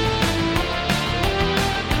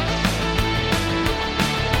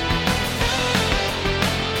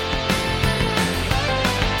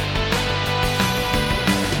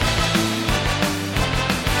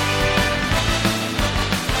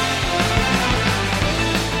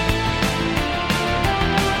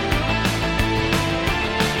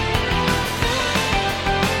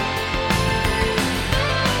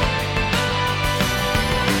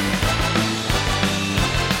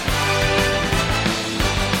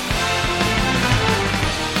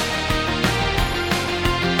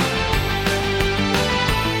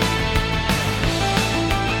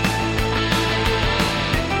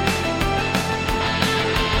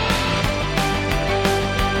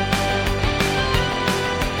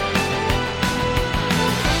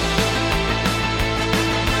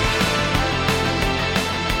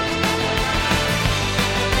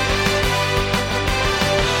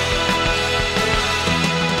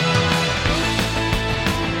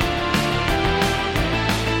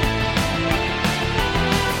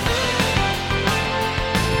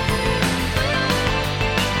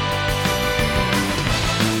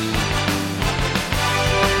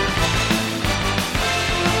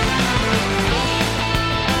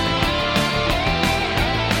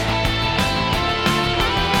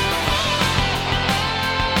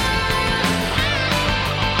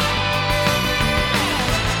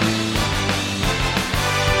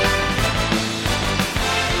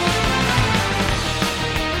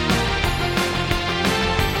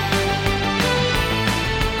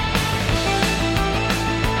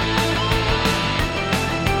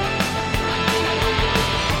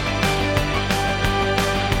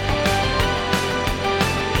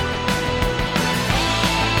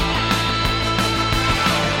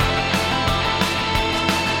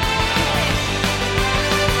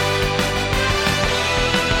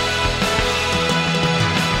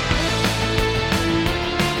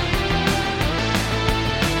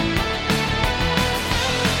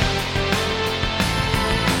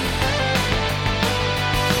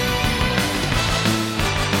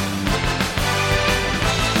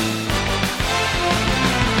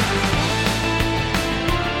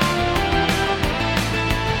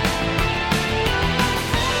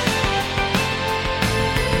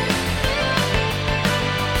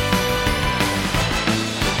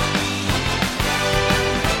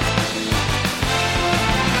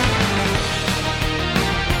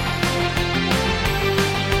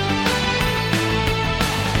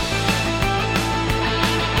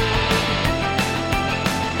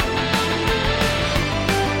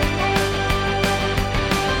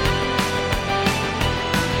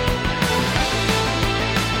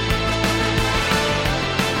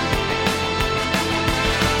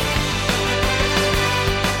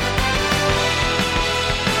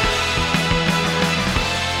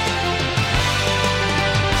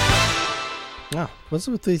 What's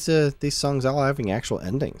with these songs all having actual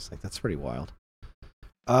endings? Like, that's pretty wild.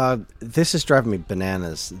 This is driving me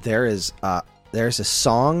bananas. There's a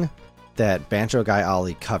song that Banjo Guy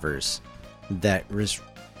Ollie covers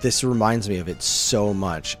this reminds me of it so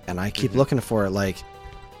much, and I keep looking for it. Like,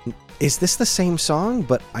 is this the same song?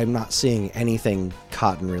 But I'm not seeing anything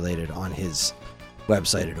Cotton related on his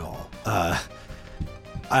website at all.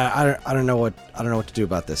 I don't know what to do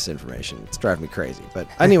about this information. It's driving me crazy. But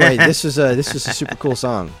anyway, this is a super cool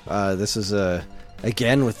song. This is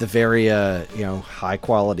again with the very high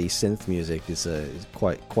quality synth music is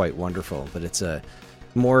quite wonderful. But it's a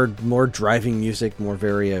more driving music, more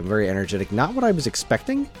very energetic. Not what I was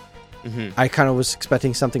expecting. Mm-hmm. I kind of was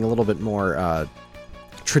expecting something a little bit more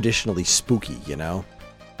traditionally spooky,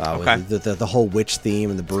 Okay. With the whole witch theme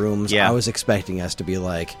and the brooms. Yeah. I was expecting us to be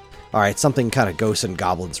like, all right, something kind of ghosts and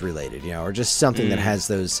goblins related, or just something that has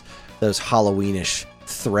those Halloweenish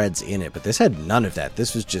threads in it. But this had none of that.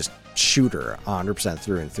 This was just shooter 100%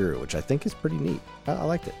 through and through, which I think is pretty neat. I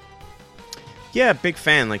liked it. Yeah, big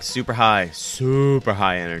fan. Like super high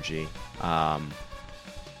energy.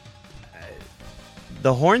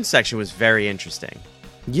 The horn section was very interesting.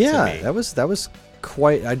 Yeah, that was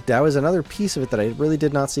quite. That was another piece of it that I really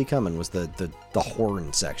did not see coming. Was the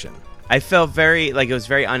horn section. I felt very like it was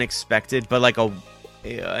very unexpected, but like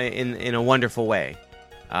in a wonderful way.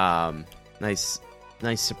 Nice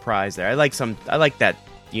surprise there. I like that,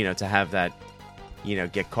 to have that,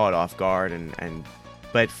 get caught off guard and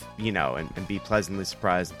be pleasantly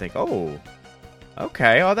surprised and think, oh,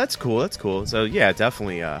 okay, oh, that's cool. So yeah,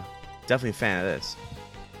 definitely a fan of this.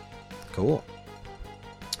 Cool.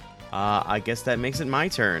 I guess that makes it my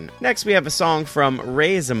turn. Next, we have a song from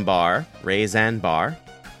Raisin Bar. Raisin Bar.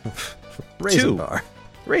 Raisin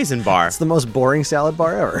Bar. It's the most boring salad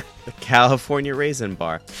bar ever. The California Raisin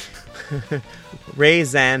Bar.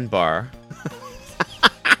 Raisin Bar.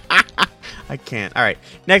 I can't. All right.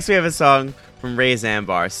 Next, we have a song from Raisin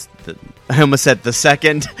Bar. I almost said the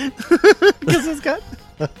second. Because it's got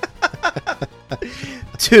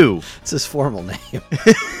 2. It's his formal name.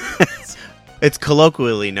 It's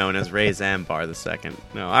colloquially known as Raisin Bar the second.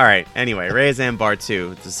 No, all right. Anyway, Raisin Bar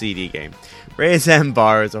 2. It's a CD game. Raisin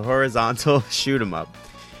Bar is a horizontal shoot-'em-up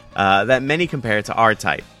that many compare to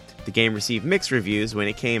R-Type. The game received mixed reviews when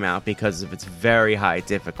it came out because of its very high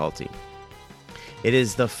difficulty. It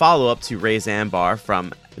is the follow-up to Raisin Bar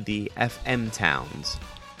from the FM Towns.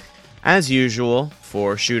 As usual,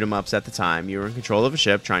 for shoot-'em-ups at the time, you were in control of a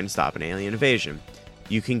ship trying to stop an alien invasion.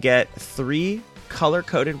 You can get 3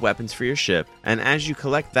 color-coded weapons for your ship, and as you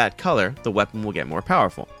collect that color, the weapon will get more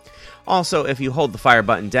powerful. Also, if you hold the fire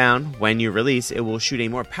button down when you release, it will shoot a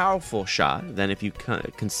more powerful shot than if you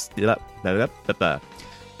constantly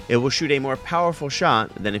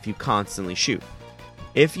shoot.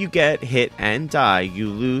 If you get hit and die, you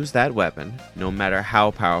lose that weapon, no matter how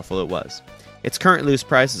powerful it was. Its current loose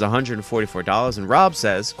price is $144, and Rob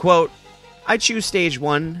says, quote, I choose stage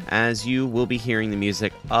 1 as you will be hearing the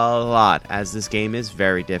music a lot, as this game is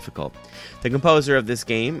very difficult. The composer of this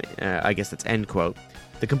game, I guess that's end quote.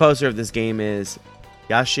 The composer of this game is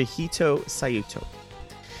Yasuhito Sayuto.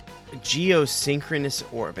 Geosynchronous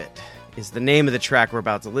Orbit is the name of the track we're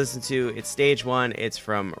about to listen to. It's stage 1. It's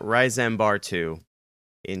from Raisin Bar 2.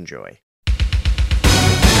 Enjoy.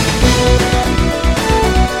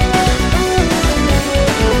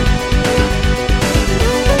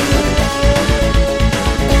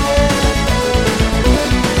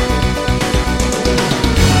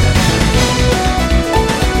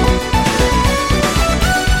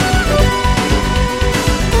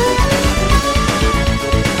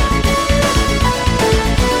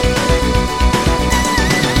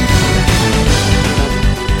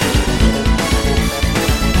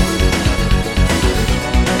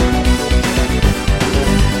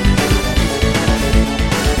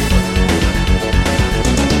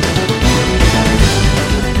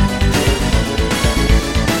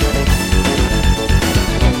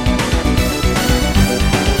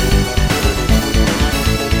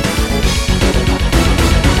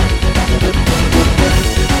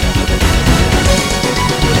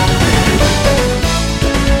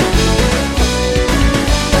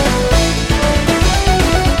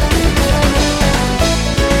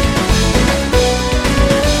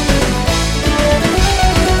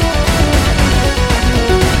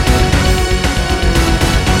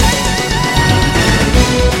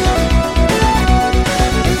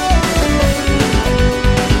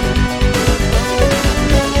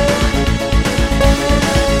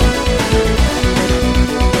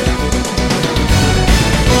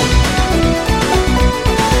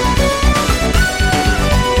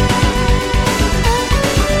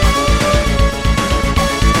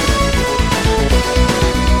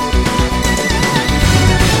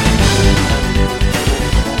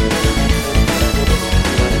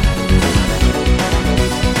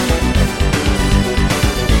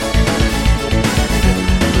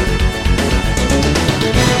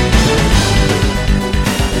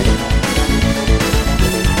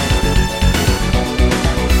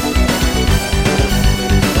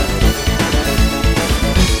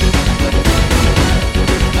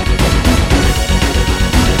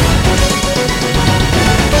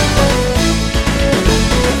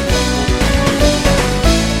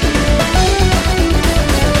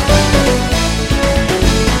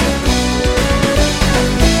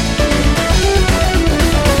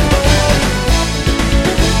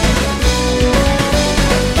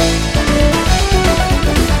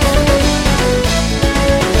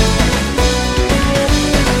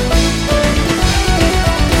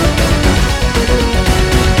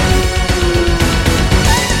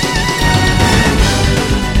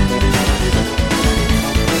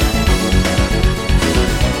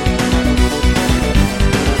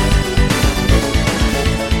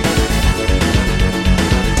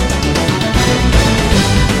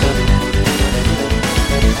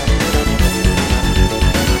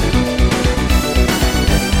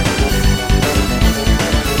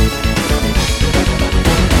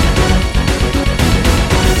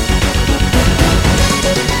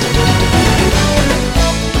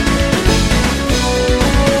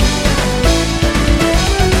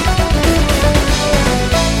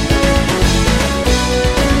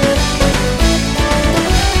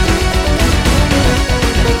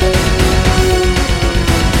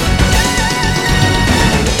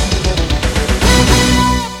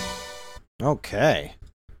 Okay.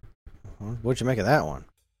 What'd you make of that one?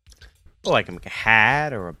 Like a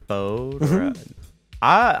hat or a boat. Or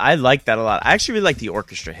I like that a lot. I actually really like the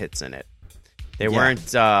orchestra hits in it. They weren't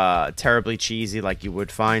terribly cheesy like you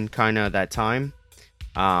would find kind of that time.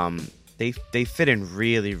 They fit in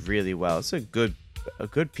really, really well. It's a good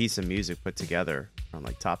piece of music put together from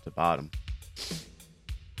like top to bottom.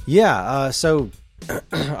 Yeah, so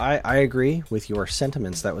I agree with your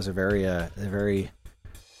sentiments. That was a very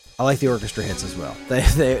I like the orchestra hits as well.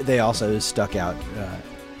 They also stuck out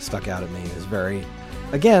at me as very,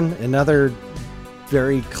 again, another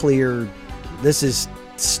very clear. This is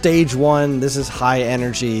stage one. This is high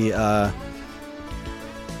energy. I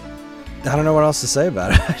don't know what else to say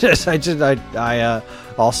about it. I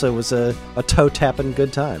also was a toe tapping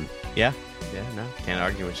good time. Yeah, no, can't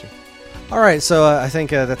argue with you. All right, so I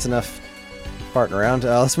think that's enough farting around.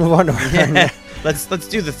 Let's move on to our Let's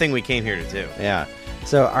do the thing we came here to do. Yeah.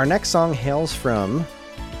 So our next song hails from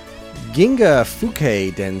Ginga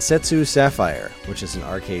Fuke Densetsu Sapphire, which is an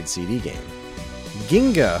arcade CD game.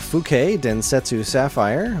 Ginga Fuke Densetsu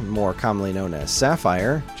Sapphire, more commonly known as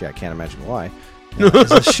Sapphire, Jack can't imagine why,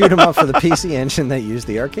 is a shoot 'em up for the PC Engine that used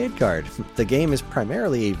the arcade card. The game is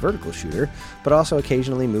primarily a vertical shooter, but also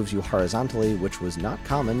occasionally moves you horizontally, which was not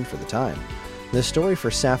common for the time. The story for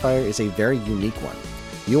Sapphire is a very unique one.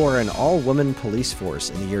 You are an all-woman police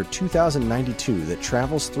force in the year 2092 that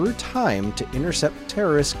travels through time to intercept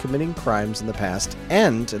terrorists committing crimes in the past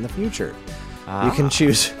and in the future. You can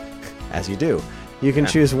choose, as you do, you can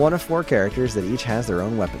choose one of 4 characters that each has their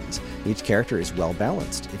own weapons. Each character is well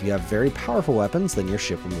balanced. If you have very powerful weapons, then your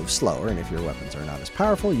ship will move slower, and if your weapons are not as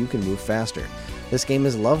powerful, you can move faster. This game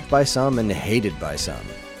is loved by some and hated by some.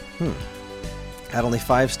 Had only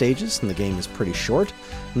 5 stages, and the game is pretty short,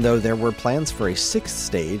 though there were plans for a 6th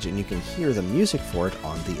stage, and you can hear the music for it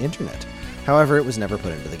on the internet. However, it was never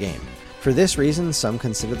put into the game. For this reason, some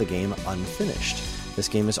consider the game unfinished. This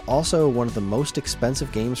game is also one of the most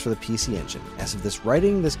expensive games for the PC Engine. As of this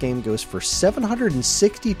writing, this game goes for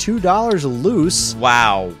 $762 loose.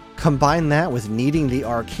 Wow. Combine that with needing the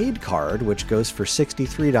arcade card, which goes for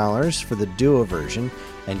 $63 for the Duo version,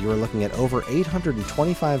 and you are looking at over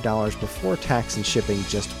 $825 before tax and shipping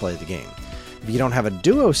just to play the game. If you don't have a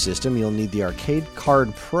Duo system, you'll need the Arcade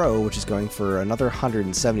Card Pro, which is going for another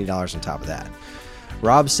 $170 on top of that.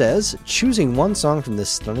 Rob says, choosing one song from this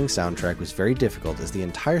stunning soundtrack was very difficult as the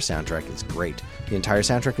entire soundtrack is great. The entire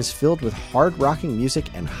soundtrack is filled with hard-rocking music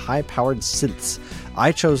and high-powered synths.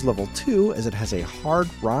 I chose level 2 as it has a hard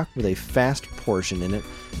rock with a fast portion in it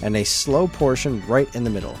and a slow portion right in the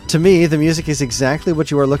middle. To me, the music is exactly what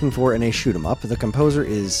you are looking for in a shoot-'em-up. The composer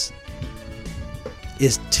is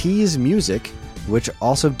Tease Music, which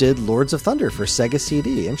also did Lords of Thunder for Sega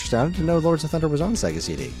CD. Interesting. I didn't know Lords of Thunder was on Sega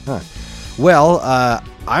CD. Huh. Well,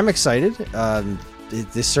 I'm excited.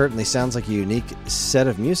 This certainly sounds like a unique set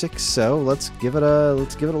of music, so let's give it a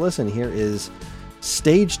listen. Here is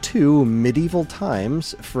Stage 2 Medieval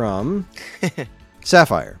Times from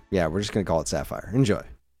Sapphire. Yeah, we're just going to call it Sapphire. Enjoy.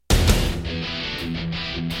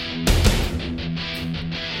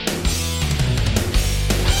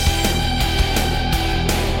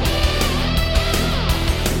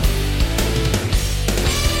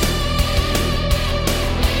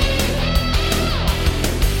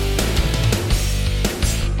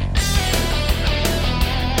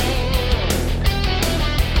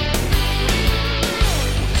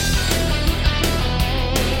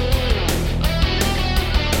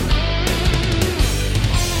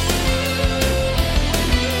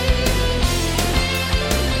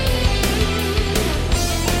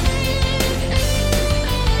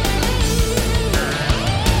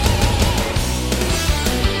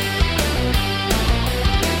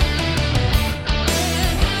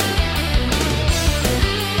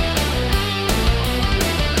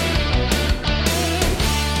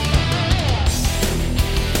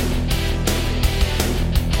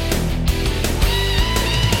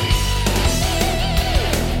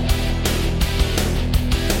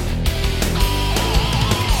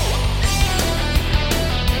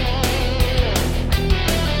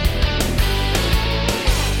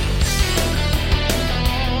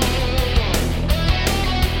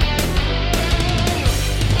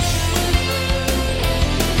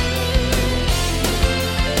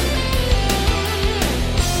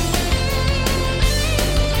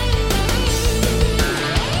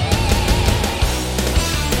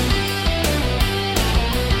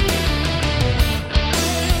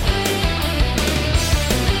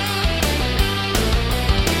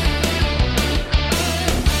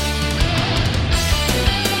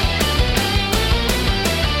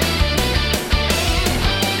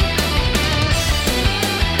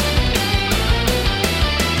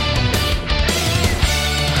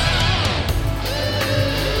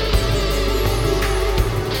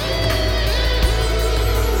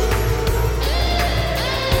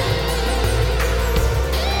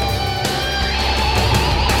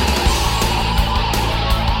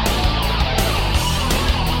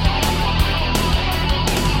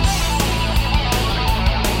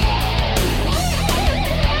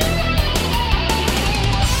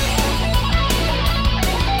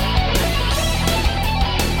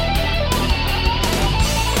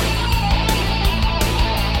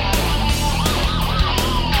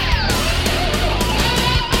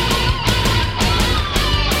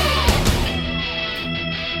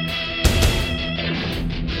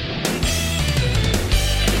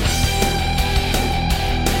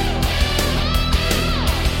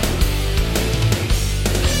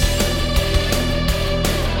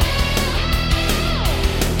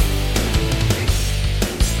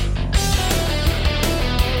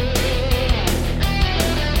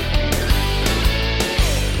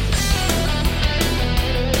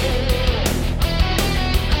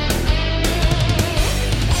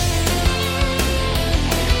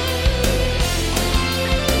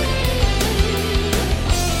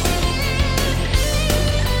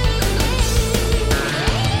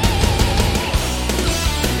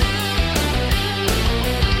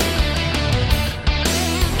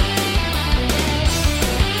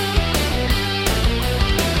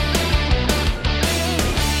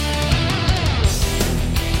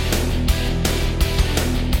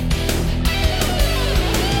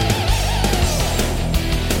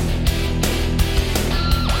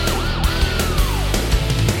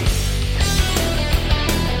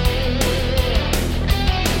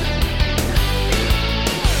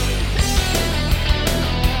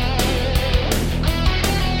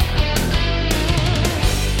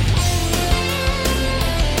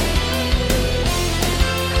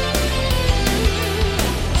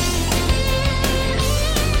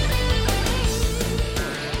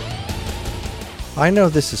 I know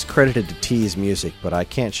this is credited to T's music, but I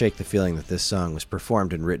can't shake the feeling that this song was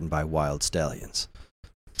performed and written by Wild Stallions.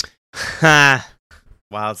 Ha!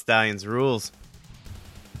 Wild Stallions rules.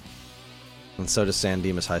 And so does San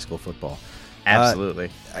Dimas High School football.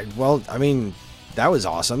 Absolutely. I mean, that was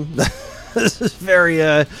awesome. This is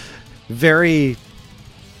very, very...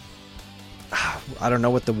 I don't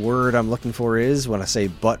know what the word I'm looking for is when I say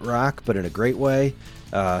butt rock, but in a great way.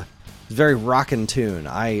 Very rockin' tune.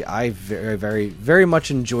 I very, very, very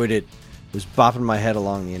much enjoyed it. Was bopping my head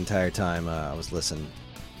along the entire time I was listening.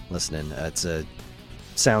 It's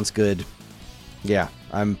sounds good. Yeah,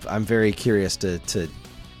 I'm very curious to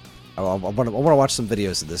I want to watch some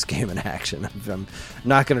videos of this game in action. I'm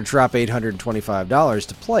not going to drop $825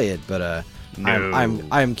 to play it, but No.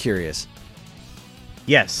 I'm curious.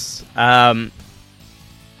 Yes.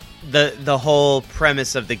 The whole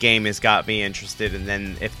premise of the game has got me interested, and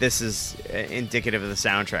then if this is indicative of the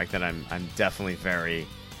soundtrack, then I'm definitely very,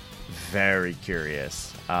 very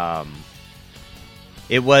curious.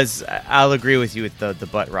 It was. I'll agree with you with the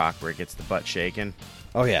butt rock where it gets the butt shaken.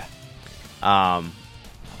 Oh yeah.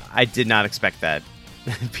 I did not expect that.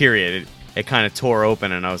 Period. It kind of tore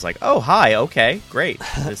open, and I was like, "Oh, hi. Okay, great.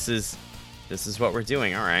 This is what we're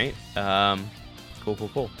doing. All right.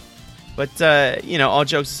 Cool. But all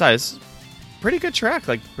jokes aside, it's a pretty good track.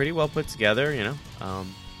 Like pretty well put together. A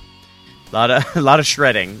lot of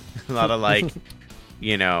shredding, a lot of like,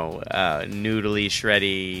 noodly,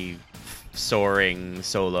 shreddy, soaring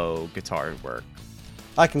solo guitar work.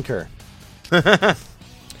 I concur.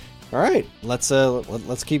 All right,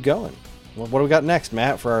 let's keep going. What do we got next,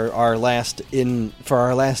 Matt, for our last in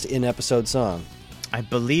episode song? I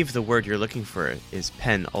believe the word you're looking for is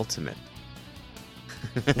penultimate.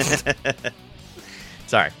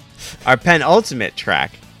 Sorry. Our penultimate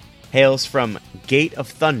track hails from Gate of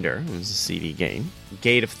Thunder. It was a CD game.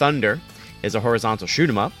 Gate of Thunder is a horizontal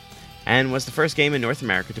shoot-'em-up and was the first game in North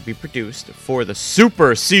America to be produced for the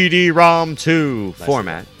Super CD-ROM 2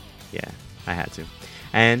 format. Yeah, I had to.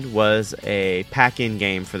 And was a pack-in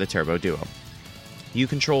game for the Turbo Duo. You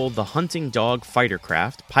control the hunting dog fighter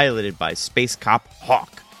craft piloted by Space Cop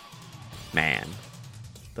Hawk. Man,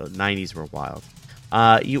 the 90s were wild.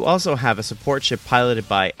 You also have a support ship piloted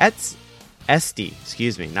by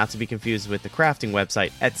Etsy, not to be confused with the crafting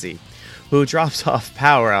website Etsy, who drops off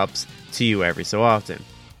power-ups to you every so often.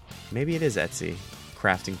 Maybe it is Etsy,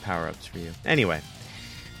 crafting power-ups for you. Anyway,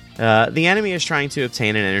 the enemy is trying to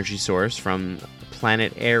obtain an energy source from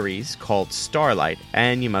planet Ares called Starlight,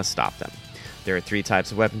 and you must stop them. There are 3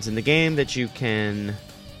 types of weapons in the game that you can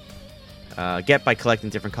get by collecting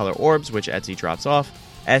different color orbs, which Etsy drops off.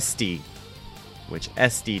 Which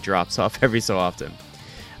SD drops off every so often.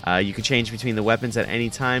 You can change between the weapons at any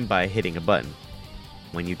time by hitting a button.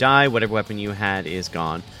 When you die, whatever weapon you had is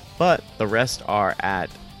gone, but the rest are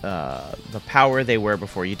at the power they were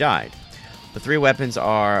before you died. The 3 weapons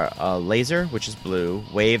are Laser, which is blue,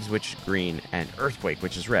 Waves, which is green, and Earthquake,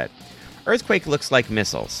 which is red. Earthquake looks like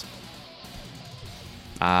missiles.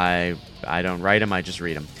 I don't write them, I just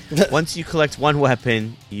read them. Once you collect 1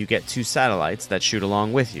 weapon, you get 2 satellites that shoot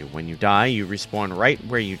along with you. When you die, you respawn right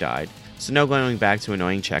where you died, so no going back to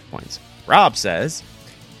annoying checkpoints. Rob says,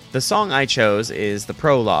 the song I chose is the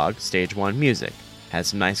prologue, stage 1 music. Has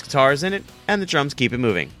some nice guitars in it, and the drums keep it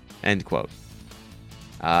moving. End quote.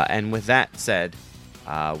 And with that said,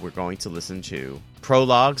 we're going to listen to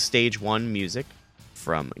prologue, stage 1 music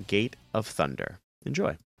from Gate of Thunder.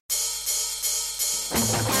 Enjoy.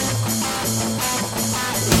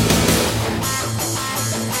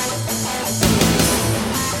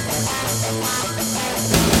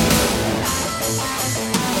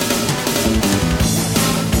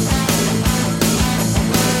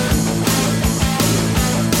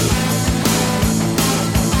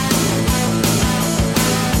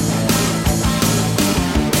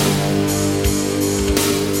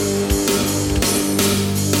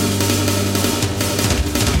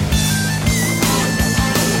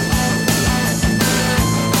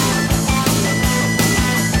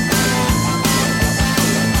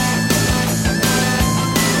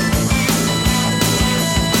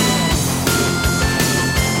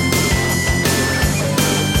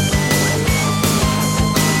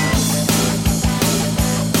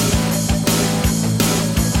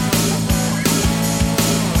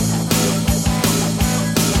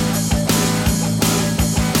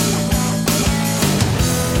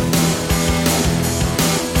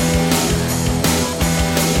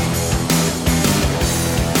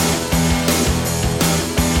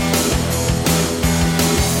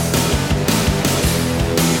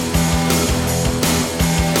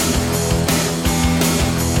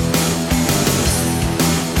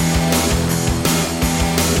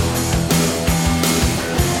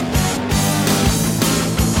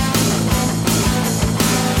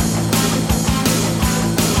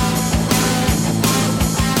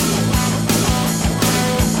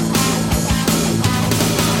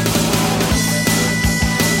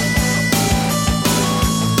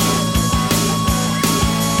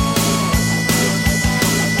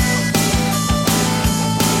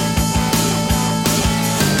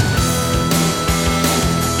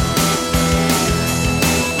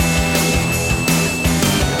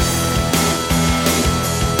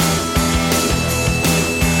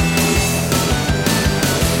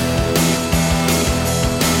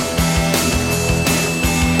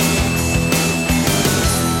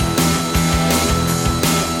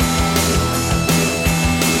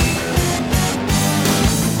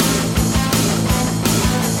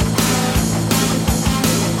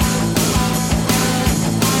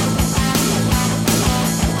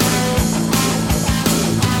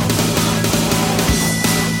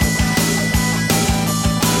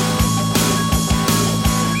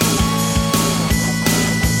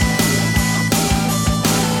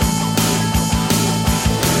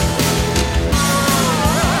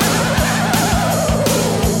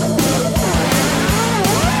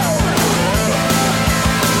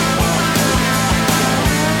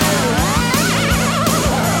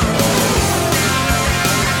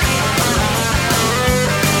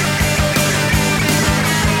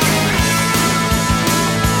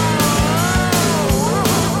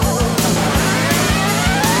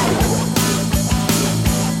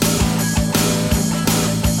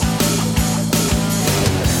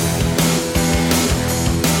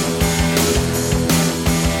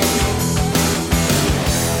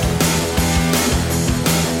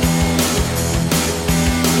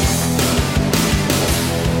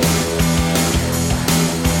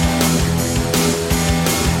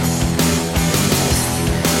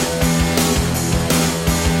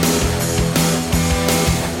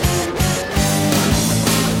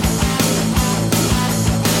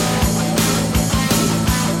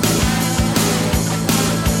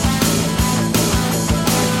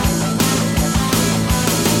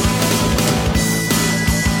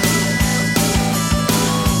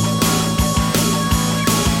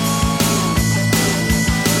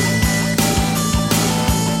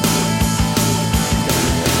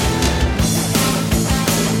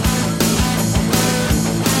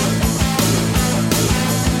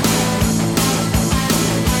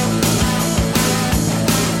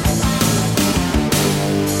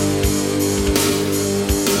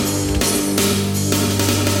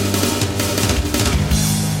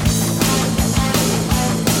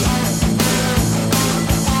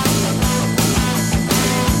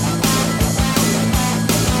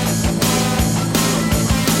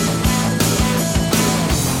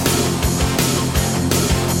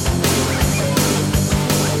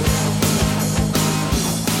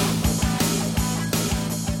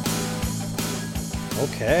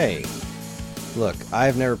 Look,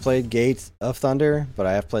 I've never played Gate of Thunder, but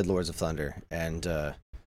I have played Lords of Thunder, and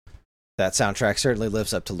that soundtrack certainly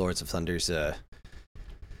lives up to Lords of Thunder's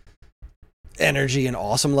energy and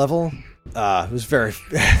awesome level. It was very...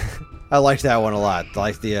 I liked that one a lot.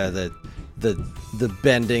 Like the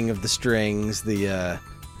bending of the strings, the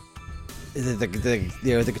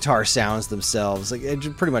guitar sounds themselves, like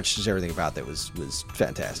pretty much just everything about that was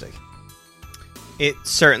fantastic. It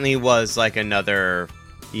certainly was like another,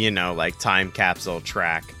 like time capsule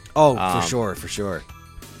track. Oh, for sure.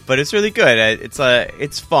 But it's really good.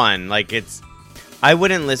 It's fun. Like I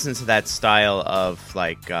wouldn't listen to that style of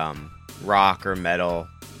like rock or metal,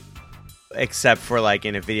 except for like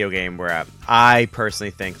in a video game where I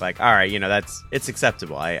personally think like, all right, it's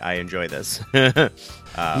acceptable. I enjoy this.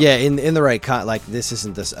 Yeah, in the right like this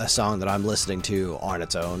isn't a song that I'm listening to on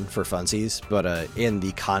its own for funsies, but in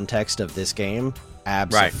the context of this game,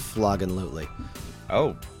 abso-floggin-lutely.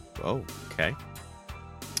 Oh, okay.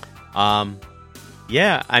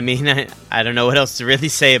 Yeah, I mean, I don't know what else to really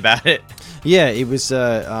say about it. Yeah, it was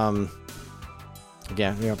again,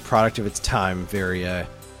 product of its time. Very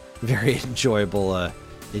enjoyable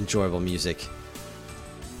music.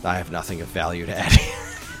 I have nothing of value to add.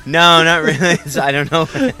 No, not really. I don't know.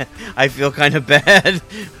 I feel kind of bad,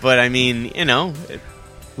 but I mean,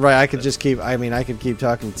 Right, I could keep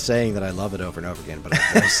talking, saying that I love it over and over again. But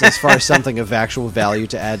as far as something of actual value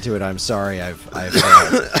to add to it, I'm sorry, I've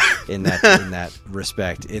failed in that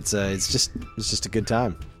respect. It's just a good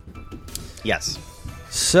time. Yes.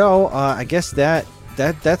 So I guess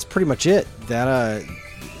that's pretty much it.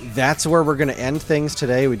 That's where we're going to end things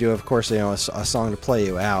today. We do, of course, a song to play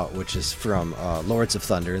you out, which is from Lords of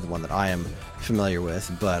Thunder, the one that I am familiar with.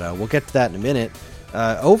 But we'll get to that in a minute.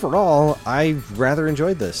 Overall, I rather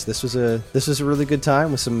enjoyed this. This was a really good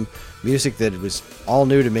time with some music that was all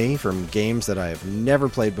new to me from games that I have never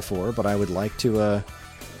played before. But I would like to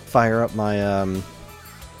fire up my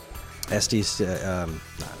that's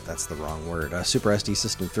the wrong word. Super SD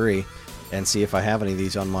System 3. And see if I have any of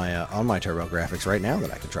these on my TurboGrafx right now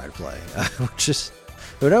that I could try to play. Which is,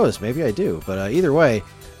 who knows? Maybe I do. But either way,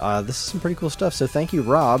 this is some pretty cool stuff. So thank you,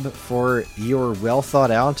 Rob, for your well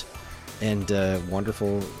thought out and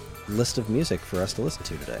wonderful list of music for us to listen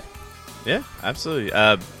to today. Yeah, absolutely.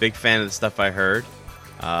 Big fan of the stuff I heard.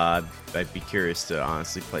 I'd be curious to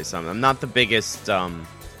honestly play some. I'm not the biggest,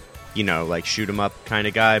 like shoot 'em up kind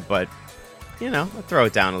of guy, but I throw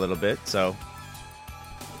it down a little bit. So.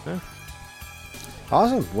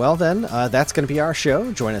 Awesome. Well, then, that's going to be our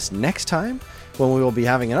show. Join us next time when we will be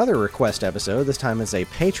having another request episode. This time it's a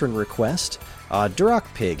patron request. Duroc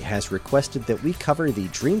Pig has requested that we cover the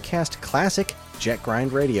Dreamcast classic Jet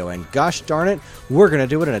Grind Radio, and gosh darn it, we're going to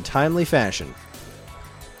do it in a timely fashion.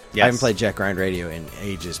 Yes. I haven't played Jet Grind Radio in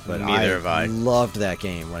ages, but Neither have I loved that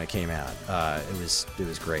game when it came out. It was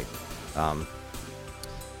great.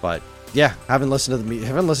 But yeah, haven't listened to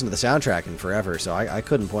the soundtrack in forever, so I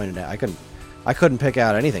couldn't point it out. I couldn't pick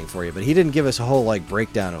out anything for you, but he didn't give us a whole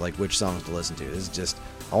breakdown of which songs to listen to. This is just,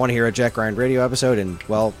 I want to hear a Jet Grind Radio episode, and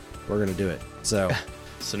well, we're gonna do it. So,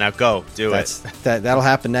 so now go do it. That'll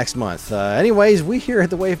happen next month. Anyways, we here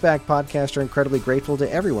at the Waveback Podcast are incredibly grateful to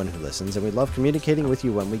everyone who listens, and we love communicating with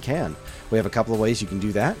you when we can. We have a couple of ways you can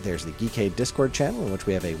do that. There's the Geekade Discord channel, in which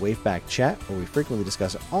we have a Waveback chat where we frequently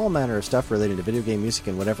discuss all manner of stuff relating to video game music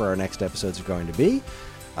and whatever our next episodes are going to be.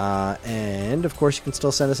 And of course you can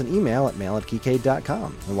still send us an email at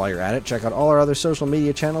mail@geekade.com. And while you're at it, check out all our other social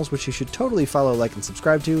media channels, which you should totally follow, like, and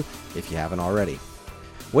subscribe to if you haven't already.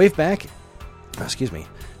 Waveback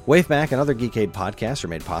and other Geekade podcasts are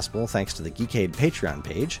made possible thanks to the Geekade Patreon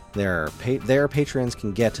page. There, patrons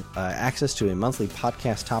can get access to a monthly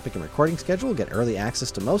podcast topic and recording schedule, get early access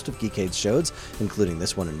to most of Geekade's shows, including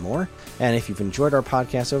this one and more. And if you've enjoyed our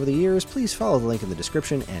podcast over the years, please follow the link in the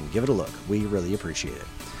description and give it a look. We really appreciate it.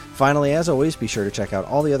 Finally, as always, be sure to check out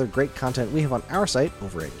all the other great content we have on our site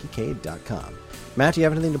over at geekade.com. Matt, do you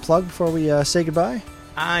have anything to plug before we say goodbye?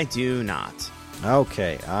 I do not.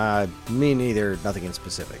 Okay, me neither. Nothing in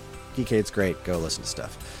specific. Geekade's great. Go listen to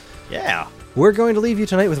stuff. Yeah. We're going to leave you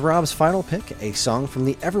tonight with Rob's final pick, a song from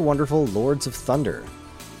the ever-wonderful Lords of Thunder.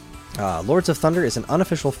 Lords of Thunder is an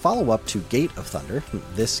unofficial follow-up to Gate of Thunder.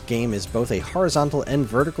 This game is both a horizontal and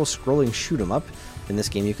vertical scrolling shoot-'em-up. In this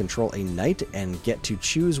game, you control a knight and get to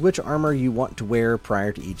choose which armor you want to wear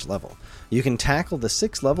prior to each level. You can tackle the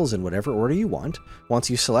 6 levels in whatever order you want. Once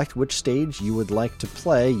you select which stage you would like to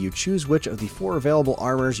play, you choose which of the 4 available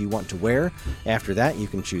armors you want to wear. After that, you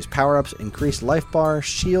can choose power-ups, increased life bar,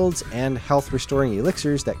 shields, and health-restoring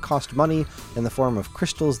elixirs that cost money in the form of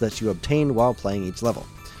crystals that you obtain while playing each level.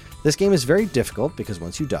 This game is very difficult because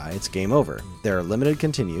once you die, it's game over. There are limited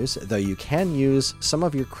continues, though you can use some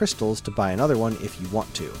of your crystals to buy another one if you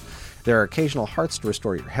want to. There are occasional hearts to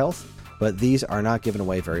restore your health, but these are not given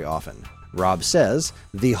away very often. Rob says,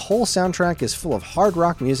 the whole soundtrack is full of hard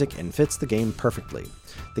rock music and fits the game perfectly.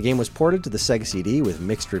 The game was ported to the Sega CD with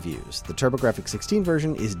mixed reviews. The TurboGrafx 16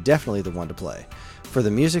 version is definitely the one to play. For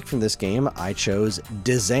the music from this game, I chose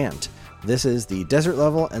Descent. This is the desert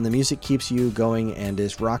level, and the music keeps you going and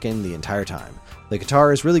is rocking the entire time. The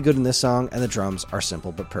guitar is really good in this song, and the drums are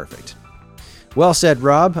simple but perfect. Well said,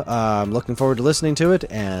 Rob. I'm looking forward to listening to it,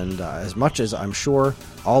 and as much as I'm sure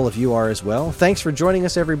all of you are as well. Thanks for joining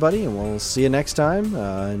us, everybody, and we'll see you next time,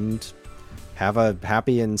 and have a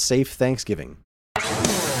happy and safe Thanksgiving.